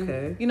wedding.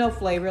 And,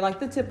 Flavor,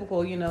 like the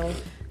typical,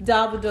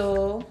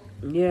 Davido.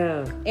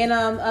 Yeah. And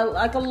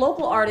like a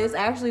local artist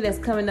actually that's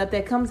coming up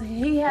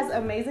he has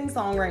an amazing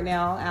song right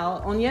now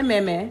out on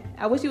Yememe.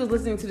 I wish he was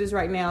listening to this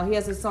right now. He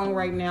has a song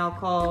right now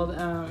called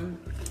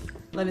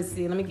let me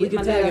see. Let me get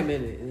my name. We can take a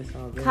minute. It's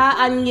all good. Ka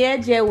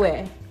Anye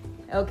Jewe.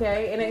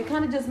 Okay, and it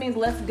kind of just means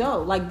let's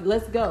go. Like,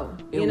 let's go.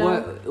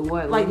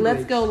 What like, language?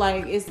 let's go,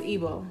 like it's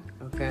Igbo.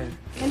 Okay.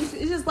 And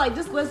it's just like,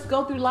 let's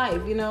go through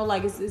life,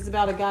 like it's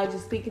about a guy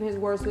just speaking his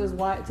words to his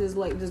wife, to his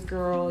this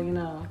girl,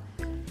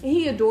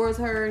 he adores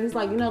her. And he's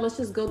like, let's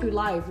just go through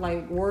life,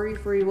 like worry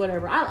free,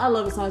 whatever. I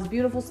love the song. It's a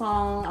beautiful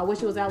song. I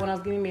wish it was out when I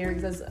was getting married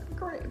because that's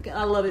great.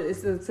 I love it.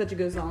 It's such a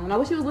good song. And I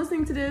wish he was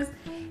listening to this.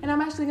 And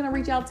I'm actually gonna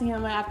reach out to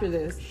him after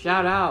this.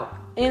 Shout out.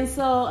 And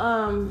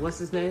so, what's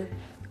his name?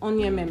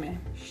 Onyememe.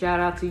 Shout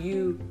out to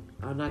you.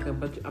 I'm not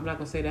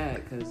gonna say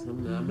that because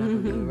I'm not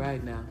gonna do it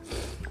right now.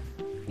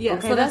 Yeah,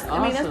 okay, so that's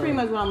awesome. that's pretty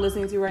much what I'm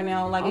listening to right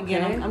now. Like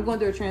again, Okay. I'm going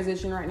through a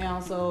transition right now,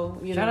 so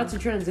Shout out to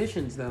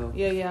transitions though.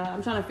 Yeah,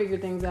 I'm trying to figure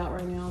things out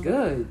right now.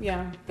 Good.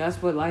 Yeah.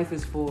 That's what life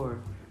is for.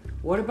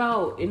 What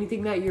about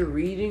anything that you're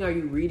reading? Are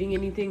you reading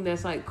anything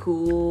that's like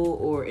cool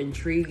or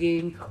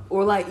intriguing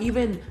or like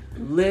even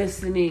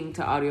listening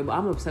to audio?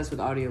 I'm obsessed with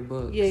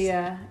audiobooks.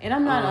 Yeah. And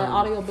I'm not an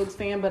audiobooks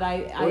fan, but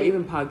or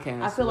even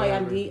podcasts. I feel like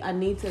whatever. I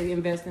need to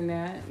invest in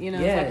that, so I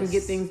Yes. can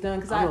get things done.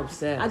 Because I'm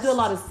obsessed. I do a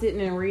lot of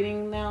sitting and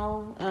reading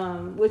now,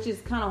 which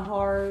is kind of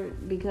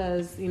hard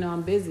because,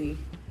 I'm busy.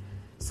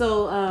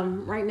 So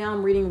right now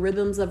I'm reading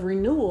Rhythms of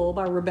Renewal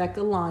by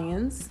Rebecca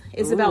Lyons.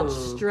 It's about Ooh.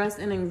 stress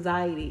and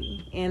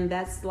anxiety. And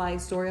that's like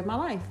story of my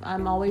life.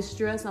 I'm always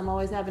stressed. I'm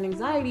always having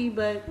anxiety.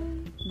 But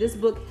this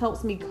book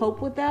helps me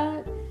cope with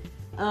that.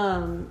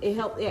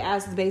 It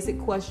asks basic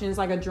questions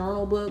like a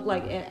journal book.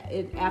 Like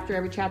it after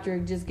every chapter,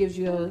 it just gives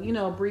you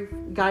a brief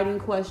guiding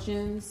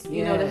questions,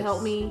 to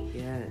help me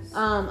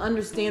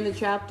understand the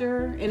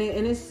chapter. And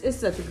it's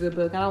such a good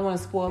book. I don't want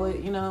to spoil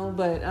it,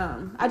 but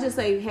I just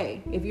say,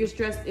 hey, if you're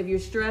stressed, if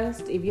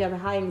you have a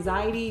high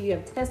anxiety, if you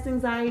have test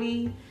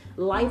anxiety,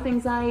 life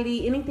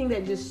anxiety, anything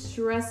that just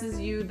stresses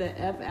you the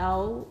F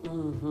out,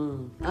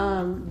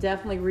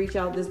 definitely reach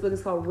out. This book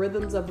is called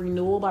Rhythms of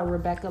Renewal by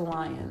Rebecca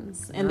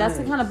Lyons. And that's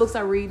the kind of books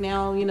I read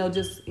now,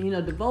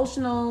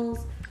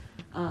 devotionals,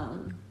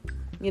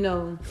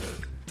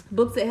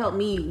 books that help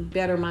me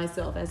better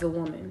myself as a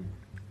woman.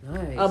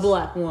 Nice. A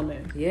black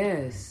woman.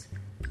 Yes.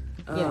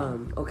 Yeah.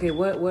 Okay,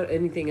 what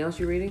anything else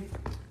you're reading?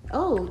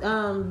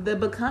 The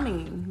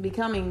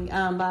Becoming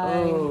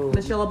by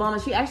Michelle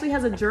Obama. She actually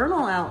has a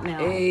journal out now.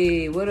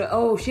 Hey,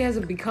 she has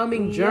a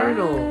Becoming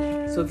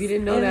journal. So if you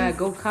didn't know that,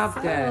 go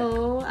cop that.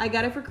 I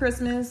got it for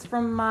Christmas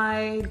from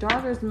my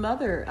daughter's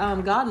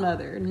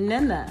godmother,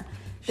 Nena.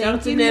 Shout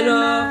out to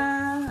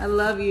Nena. I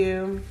love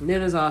you.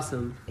 Nena's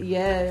awesome.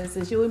 Yes,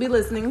 and she will be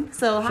listening.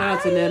 So shout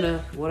out to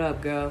Nena. What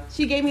up, girl?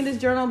 She gave me this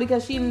journal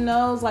because she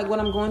knows like what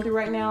I'm going through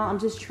right now. I'm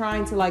just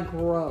trying to like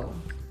grow.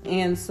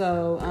 And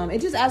so it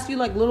just asks you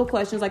like little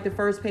questions. Like the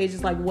first page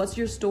is like, what's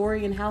your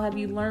story and how have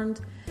you learned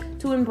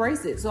to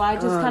embrace it? So I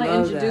just kind of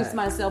introduce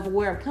myself,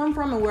 where I've come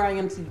from and where I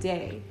am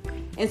today.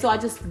 And so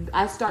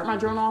I start my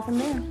journal off from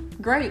there.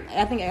 Great.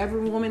 I think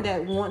every woman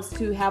that wants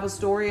to have a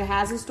story or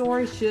has a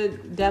story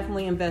should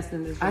definitely invest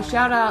in this journal.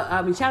 Shout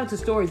out to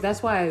stories.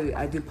 That's why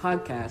I do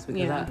podcasts,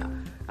 because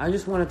I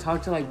just want to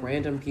talk to like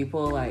random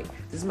people. Like,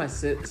 this is my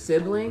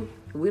sibling.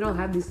 We don't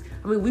have these.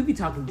 We be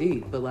talking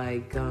deep, but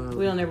like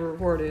we don't ever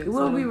record it.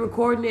 We'll be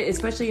recording it,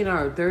 especially in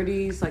our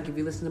 30s. Like if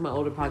you listen to my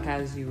older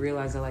podcasts, you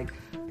realize that like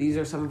these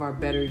are some of our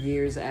better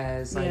years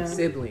as like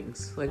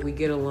siblings. Like we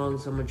get along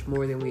so much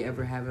more than we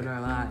ever have in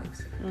our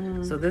lives.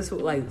 Mm-hmm. So this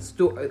like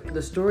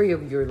the story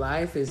of your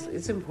life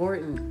it's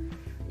important,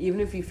 even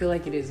if you feel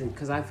like it isn't.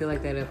 Because I feel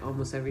like that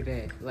almost every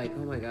day. Like,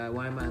 oh my God,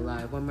 why am I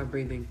alive? Why am I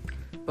breathing?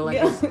 But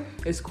like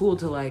it's cool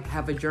to like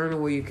have a journal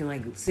where you can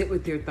like sit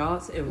with your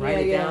thoughts and write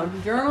it down.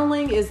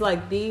 Journaling is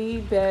like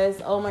the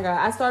best. Oh my God.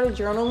 I started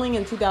journaling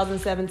in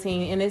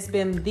 2017 and it's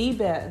been the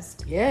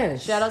best.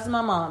 Yes. Shout out to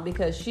my mom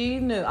because she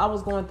knew I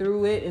was going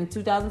through it in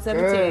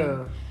 2017.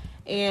 Girl.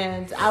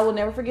 And I will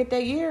never forget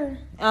that year.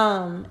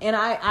 And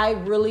I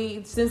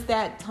really, since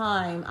that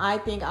time, I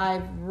think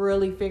I've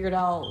really figured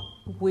out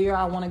where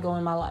I want to go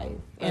in my life.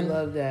 And I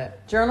love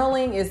that.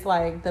 Journaling is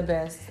like the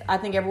best. I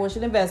think everyone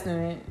should invest in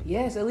it.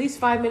 Yes, at least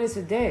 5 minutes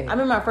a day. I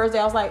remember my first day,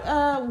 I was like,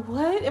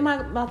 what am I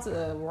about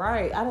to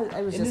write?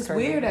 It was just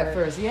crazy, weird at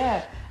first,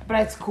 yeah. But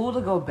it's cool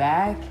to go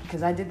back,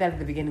 because I did that at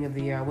the beginning of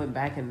the year. I went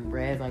back and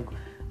read like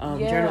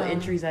journal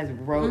entries I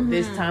wrote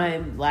this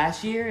time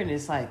last year, and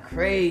it's like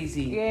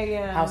crazy.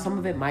 Yeah. How some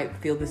of it might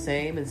feel the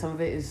same, and some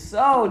of it is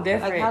so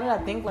different. Like, how did I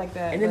think like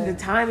that? And then the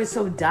time is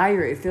so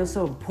dire. It feels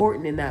so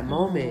important in that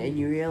moment, and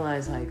you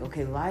realize like,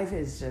 okay, life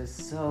is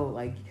just so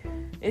like,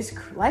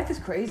 life is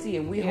crazy,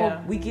 and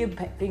we give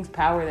things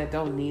power that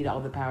don't need all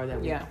the power that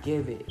we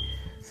give it.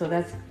 So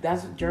that's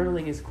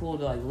journaling is cool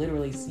to like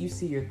literally you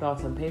see your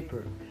thoughts on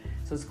paper.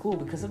 So it's cool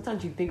because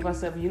sometimes you think about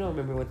stuff and you don't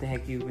remember what the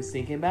heck you was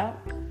thinking about,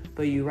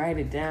 but you write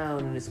it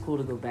down and it's cool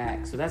to go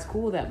back. So that's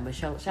cool that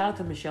shout out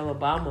to Michelle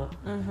Obama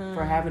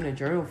for having a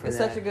journal for that. It's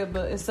such a good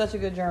book. It's such a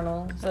good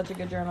journal.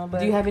 But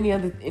do you have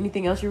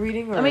anything else you're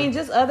reading? Or? I mean,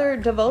 just other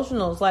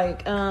devotionals.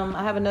 Like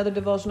I have another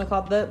devotional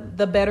called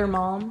The Better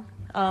Mom.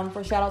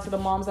 For shout out to the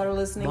moms that are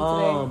listening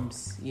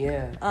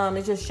today.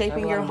 It's just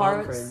shaping your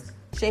hearts,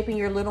 shaping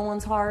your little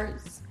ones'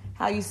 hearts,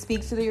 how you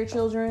speak to your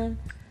children,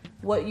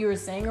 what you're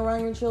saying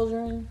around your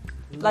children.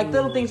 Like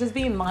little things, just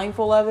being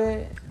mindful of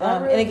it.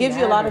 And it gives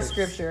you a lot of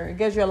scripture.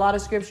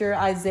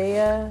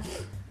 Isaiah,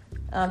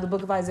 the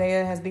book of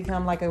Isaiah has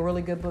become like a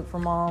really good book for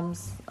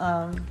moms.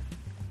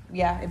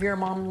 if you're a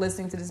mom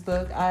listening to this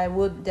book, I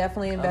would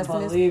definitely invest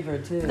in this. Believer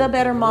too. The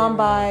Better Mom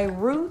by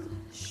Ruth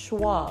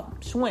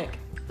Schwink.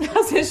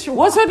 I said Schwab.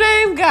 What's her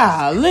name?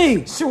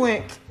 Golly.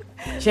 Schwink.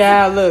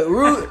 Child, look,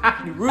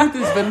 Ruth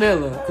is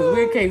vanilla because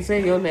we can't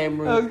say your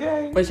name, Ruth.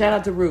 Okay. But shout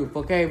out to Ruth,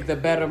 okay? The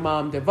Better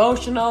Mom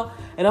devotional,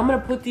 and I'm gonna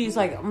put these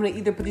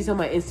either put these on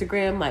my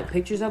Instagram, like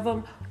pictures of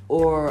them,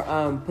 or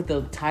put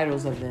the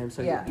titles of them,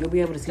 so you'll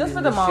be able to see. Just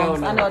them for in the show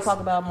moms. I know I notes.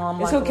 talk about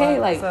mom. It's life okay, a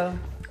lot, like. so.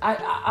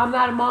 I'm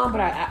not a mom,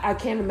 but I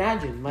can't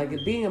imagine. Like,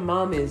 being a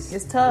mom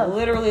It's tough.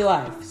 literally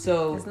life.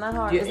 So It's not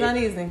hard. It's not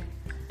easy.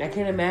 I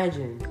can't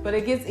imagine. But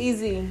it gets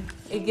easy.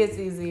 It gets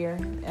easier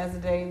as the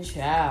days.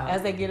 Child.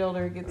 As they get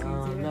older, it gets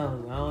easier.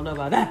 No, I don't know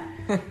about that.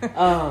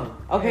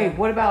 Okay, Yeah.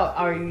 what about,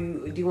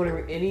 do you want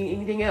to,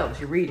 anything else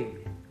you're reading?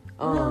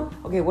 No.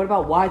 Okay, what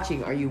about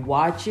watching? Are you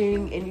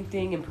watching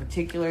anything in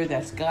particular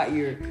that's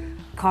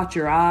caught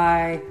your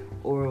eye?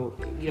 Or,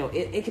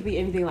 it could be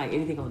anything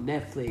on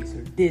Netflix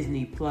or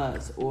Disney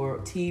Plus or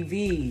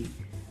TV.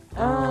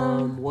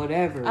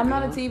 Whatever. I'm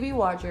not a TV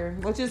watcher,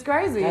 which is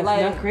crazy. That's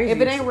like, not crazy. if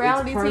it ain't It's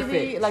reality TV,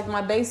 perfect. like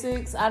my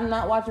basics, I'm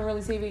not watching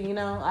really TV.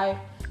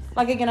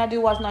 I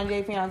do watch 90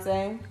 Day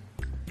Fiance.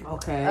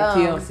 Okay,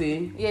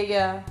 TLC.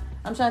 Yeah.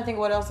 I'm trying to think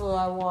what else will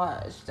I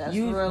watch. That's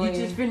You really.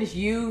 just finished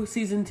You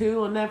season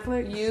 2 on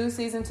Netflix? You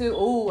season 2.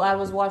 Ooh, I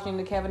was watching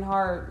recent Kevin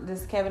Hart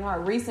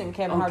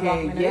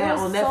documentary. Yeah, It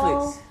was on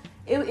Netflix.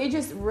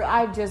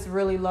 I just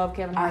really love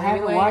Kevin Hart. I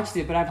haven't anyways. watched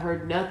it, but I've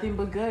heard nothing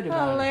but good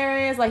about it.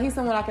 Hilarious. Like, he's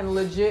someone I can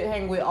legit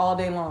hang with all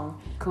day long.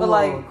 Cool,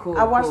 but cool,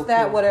 I watched cool,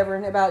 that, cool. whatever,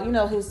 and about,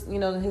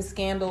 his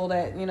scandal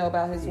that,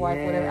 about his wife,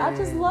 whatever. I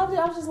just loved it.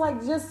 I was just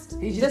like,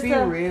 He's just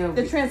being real.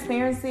 The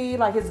transparency,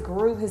 like his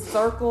group, his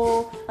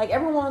circle. Like,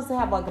 everyone wants to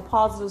have like a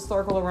positive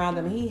circle around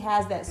them. He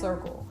has that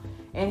circle.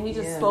 And he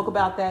just spoke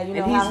about that, and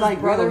how he's his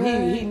like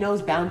brotherhood. he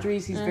knows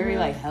boundaries. He's very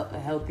like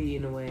healthy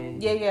in a way.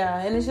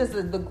 Yeah, and it's just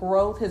the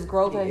growth, his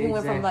growth. He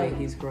went from like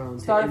he's grown.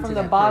 started from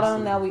the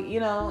bottom. Now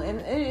and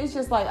it's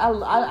just like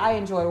I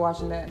enjoyed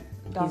watching that.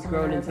 He's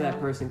grown into that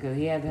person because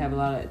he had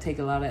to take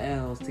a lot of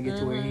L's to get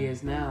to where he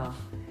is now,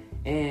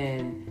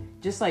 and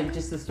just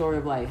the story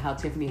of like how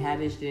Tiffany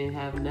Haddish didn't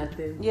have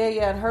nothing.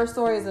 Yeah, and her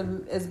story is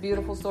a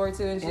beautiful story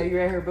too. And Have you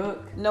read her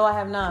book? No, I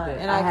have not,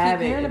 and I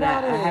keep hearing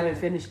about it. I haven't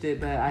finished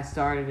it, but I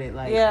started it.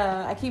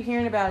 I keep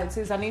hearing about it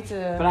too, so I need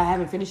to. But I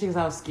haven't finished it because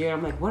I was scared.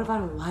 I'm like, what if I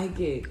don't like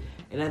it?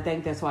 And I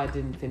think that's why I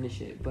didn't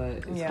finish it.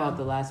 But it's called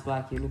The Last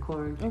Black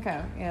Unicorn.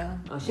 Okay, yeah.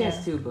 She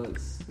has 2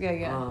 books.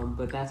 Yeah.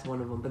 But that's one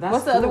of them. But that's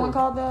what's the other one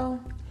called though?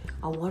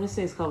 I want to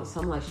say it's called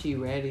something like She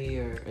Ready,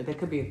 or that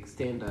could be a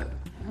stand up.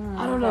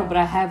 I don't know, but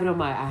I have it on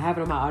my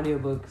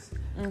audiobooks.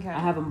 Okay. I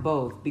have them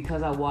both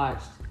because I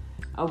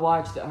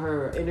watched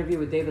her interview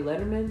with David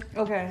Letterman.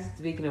 Okay.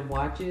 Speaking of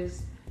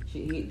watches,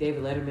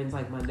 David Letterman's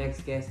like my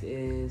next guest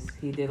is.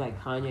 He did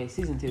like Kanye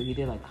season 2. He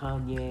did like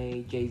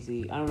Kanye,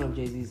 Jay-Z. I don't know if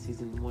Jay-Z's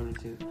season 1 or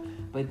 2,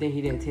 but then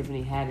he did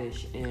Tiffany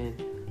Haddish,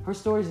 and her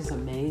story is just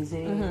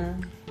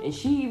amazing. And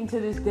she even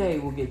to this day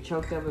will get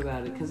choked up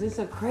about it because it's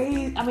a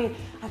crazy. I mean,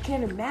 I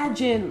can't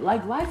imagine.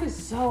 Like, life is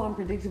so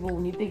unpredictable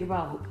when you think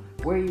about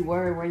where you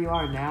were and where you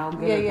are now,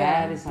 good or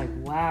bad. It's like,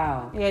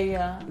 wow.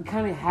 Yeah. It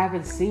kind of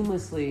happens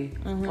seamlessly.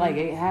 Like,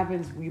 it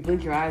happens. You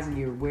blink your eyes and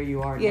you're where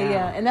you are now.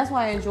 Yeah. And that's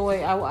why I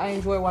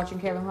enjoy watching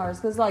Kevin Hart,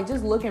 because like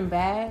just looking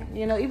back,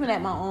 even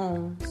at my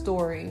own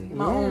story,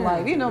 my own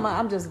life.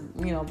 I'm just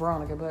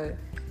Veronica, but.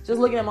 Just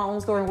looking at my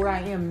own story and where I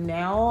am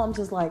now, I'm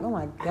just like, oh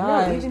my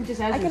god! Even just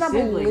as I your cannot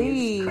sibling,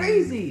 believe it's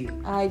crazy.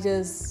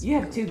 You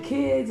have 2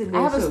 kids, and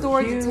I have so a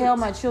story cute. to tell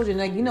my children.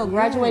 Like,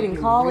 graduating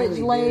college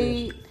really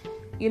late.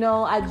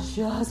 I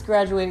just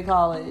graduated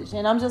college,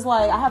 and I'm just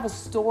like, I have a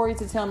story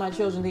to tell my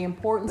children. The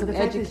importance of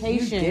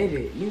education. You did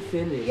it. You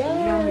finished. Yes. And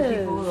you know how many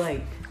people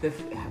like the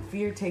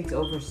fear takes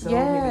over so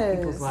many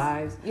people's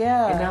lives.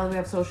 Yeah. And now we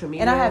have social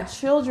media. And I have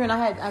children.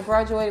 I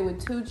graduated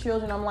with 2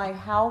 children. I'm like,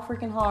 how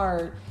freaking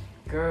hard.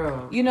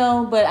 Girl.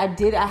 But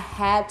I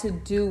had to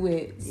do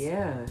it.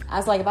 Yeah. I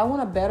was like, if I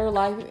want a better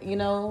life,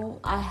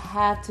 I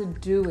have to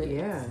do it.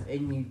 Yeah,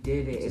 and you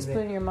did it. Just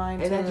put in your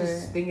mind to it. And I'm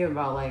just thinking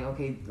about like,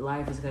 okay,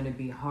 life is going to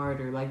be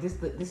harder. Like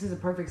this is a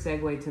perfect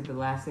segue to the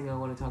last thing I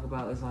want to talk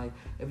about is like,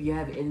 if you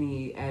have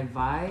any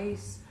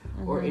advice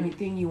or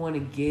anything you want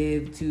to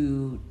give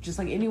to just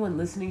like anyone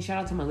listening. Shout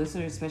out to my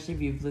listeners, especially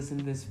if you've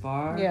listened this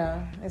far.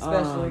 Yeah,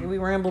 especially. We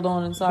rambled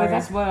on and sorry. But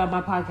that's what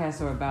my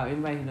podcasts are about.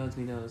 Anybody who knows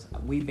me knows.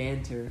 We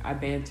banter. I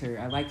banter.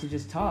 I like to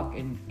just talk.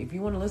 And if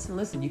you want to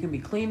listen. You can be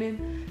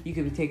cleaning. You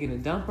could be taking a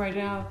dump right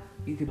now.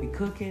 You could be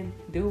cooking.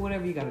 Do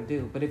whatever you got to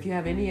do. But if you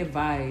have any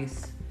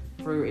advice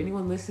for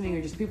anyone listening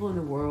or just people in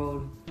the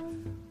world,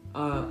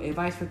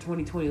 advice for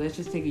 2020, let's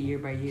just take it year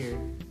by year.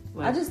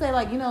 I just say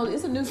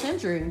it's a new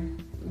century.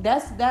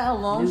 That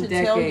alone should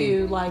tell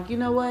you, like, you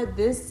know what?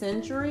 This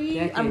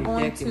century, I'm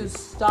going to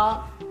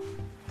stop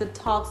the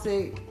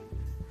toxic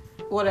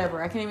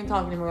whatever. I can't even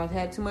talk anymore. I've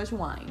had too much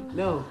wine.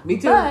 No, me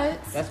too.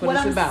 But That's what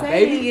it's I'm about,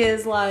 saying baby.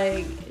 is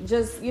like,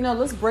 just,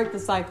 let's break the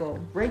cycle.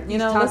 Break these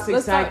let's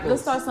toxic cycles.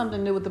 let's start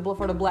something new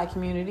for the Black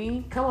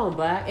community. Come on,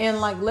 Black.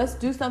 And like, let's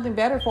do something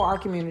better for our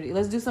community.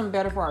 Let's do something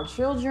better for our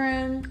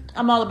children.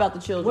 I'm all about the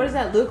children. What does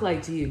that look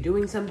like to you?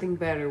 Doing something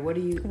better. What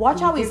do you Watch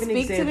can how you we give an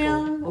speak to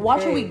example? them. Okay.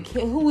 Watch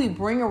who we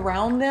bring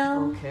around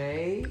them.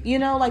 Okay.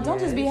 Don't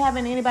just be Yes.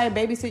 having anybody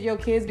babysit your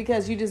kids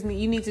because you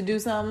need to do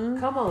something.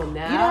 Come on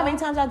now. You know how many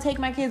times I take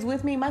my kids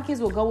with me? My kids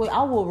will go with.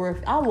 I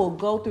will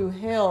go through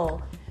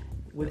hell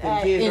with the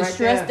kids and right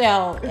stressed there.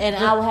 out, and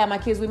I will have my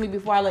kids with me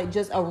before I let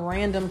just a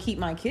random keep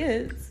my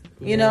kids.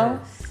 You know.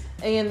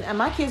 And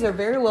my kids are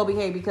very well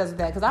behaved because of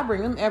that. Because I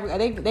bring them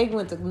they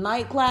went to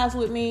night class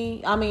with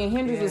me. I mean,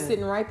 Hendrix was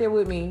sitting right there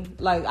with me.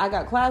 Like, I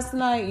got class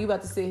tonight. You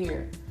about to sit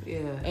here. Yeah.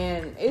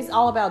 And it's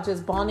all about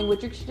just bonding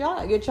with your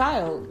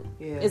child.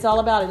 Yeah. It's all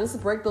about it. Let's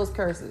break those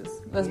curses.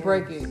 Let's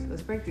break it.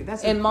 Let's break it.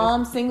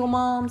 Single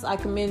moms, I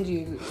commend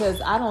you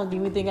because I don't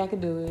even think I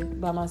could do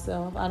it by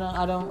myself.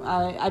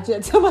 I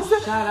just tell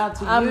myself. Shout out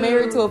to you. I'm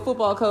married to a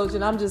football coach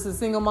and I'm just a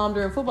single mom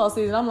during football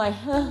season. I'm like,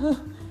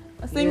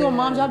 single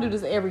moms, y'all do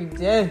this every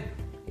day.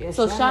 Yeah,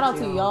 So shout out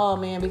to y'all,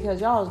 man, because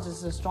y'all is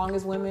just the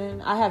strongest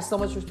women. I have so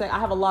much respect. I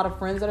have a lot of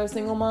friends that are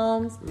single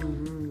moms.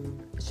 Mm-hmm.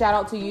 Shout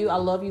out to you. I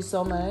love you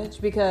so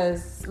much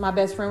because my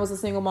best friend was a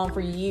single mom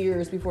for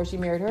years before she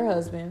married her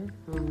husband.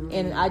 Mm-hmm.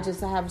 And I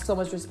have so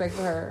much respect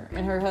for her.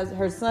 And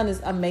her son is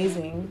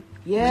amazing.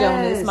 Yes.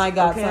 Jonas, my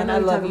godson. Okay, I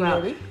love you,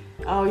 baby.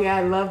 Oh, yeah,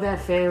 I love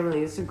that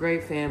family. It's a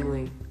great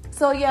family.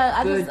 So yeah,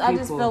 I just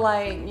people. feel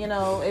like,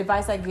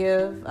 advice I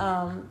give,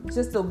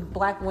 just to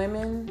Black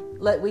women,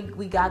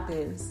 we got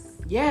this.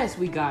 Yes,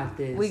 we got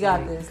this. We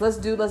got this. Let's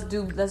do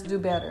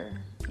better.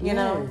 You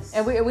know,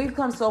 and we've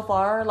come so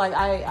far. Like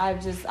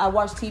I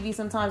watch TV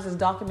sometimes, there's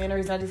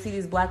documentaries, and I just see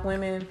these Black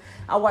women.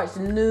 I watch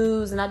the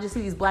news, and I just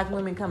see these Black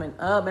women coming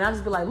up, and I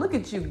just be like, look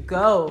at you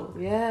go.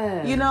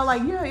 Yeah.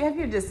 If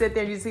you just sit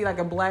there and you see like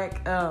a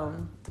Black,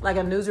 like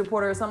a news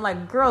reporter or something,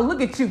 like, girl, look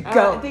at you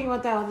go. I think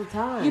about that all the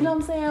time. You know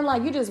what I'm saying?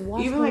 Like, you just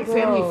watch even like girls.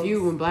 Family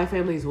Feud, when Black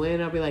families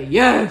win, I'll be like,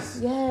 yes.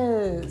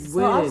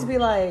 So I'll just be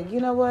like, you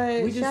know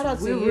what? Shout out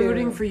to you. We're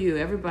rooting for you,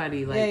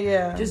 everybody.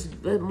 Like,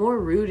 just more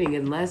rooting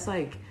and less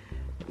like,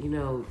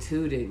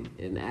 tooting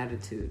and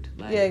attitude.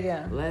 Like,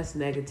 less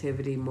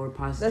negativity, more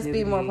positivity.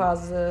 Let's be more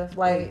positive.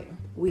 Like,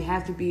 we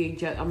have to be.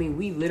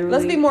 We literally.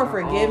 Let's be more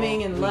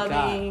forgiving and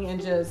loving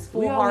and just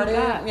full-hearted.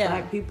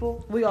 Black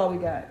people. We all we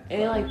got.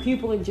 And like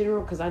people in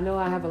general, because I know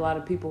I have a lot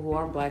of people who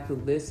aren't Black who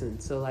listen.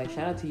 So like,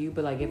 shout out to you.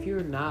 But like, if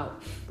you're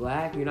not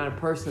Black, you're not a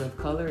person of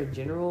color in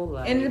general.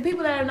 Like, and the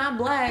people that are not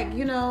Black,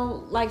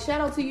 like, shout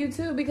out to you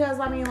too, because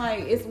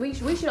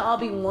we should all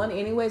be one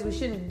anyways. We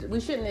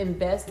shouldn't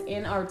invest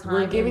in our time.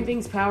 We're giving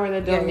things power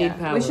that don't need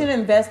power. We shouldn't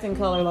invest in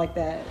color like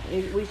that.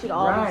 We should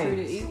all be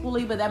treated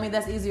equally. But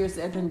that's easier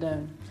said than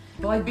done.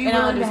 But like, be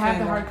willing to have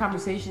the hard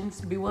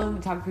conversations. Be willing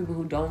to talk to people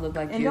who don't look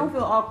like you. And don't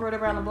feel awkward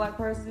around a Black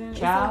person.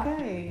 Child,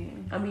 it's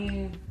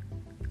okay.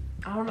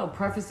 I don't know.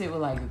 Preface it with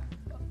like,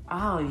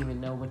 I don't even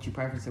know what you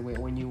preface it with.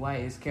 When you white,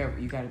 it's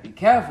careful. You got to be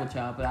careful,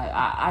 child. But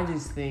I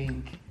just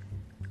think,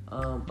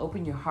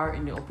 open your heart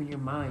and open your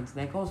minds.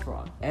 And that goes for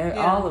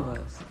all of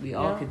us. We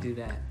all could do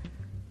that.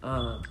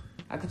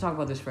 I could talk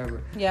about this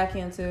forever. Yeah, I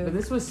can too. But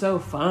this was so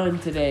fun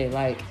today.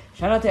 Like,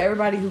 shout out to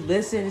everybody who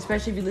listened,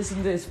 especially if you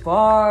listened this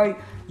far.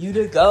 You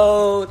the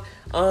GOAT.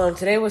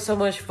 Today was so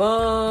much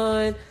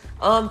fun.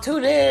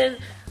 Tune in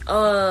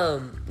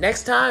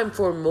next time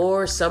for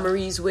more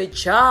Summaries with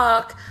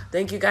Chalk.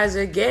 Thank you guys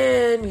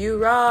again. You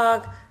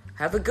rock.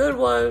 Have a good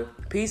one.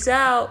 Peace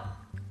out.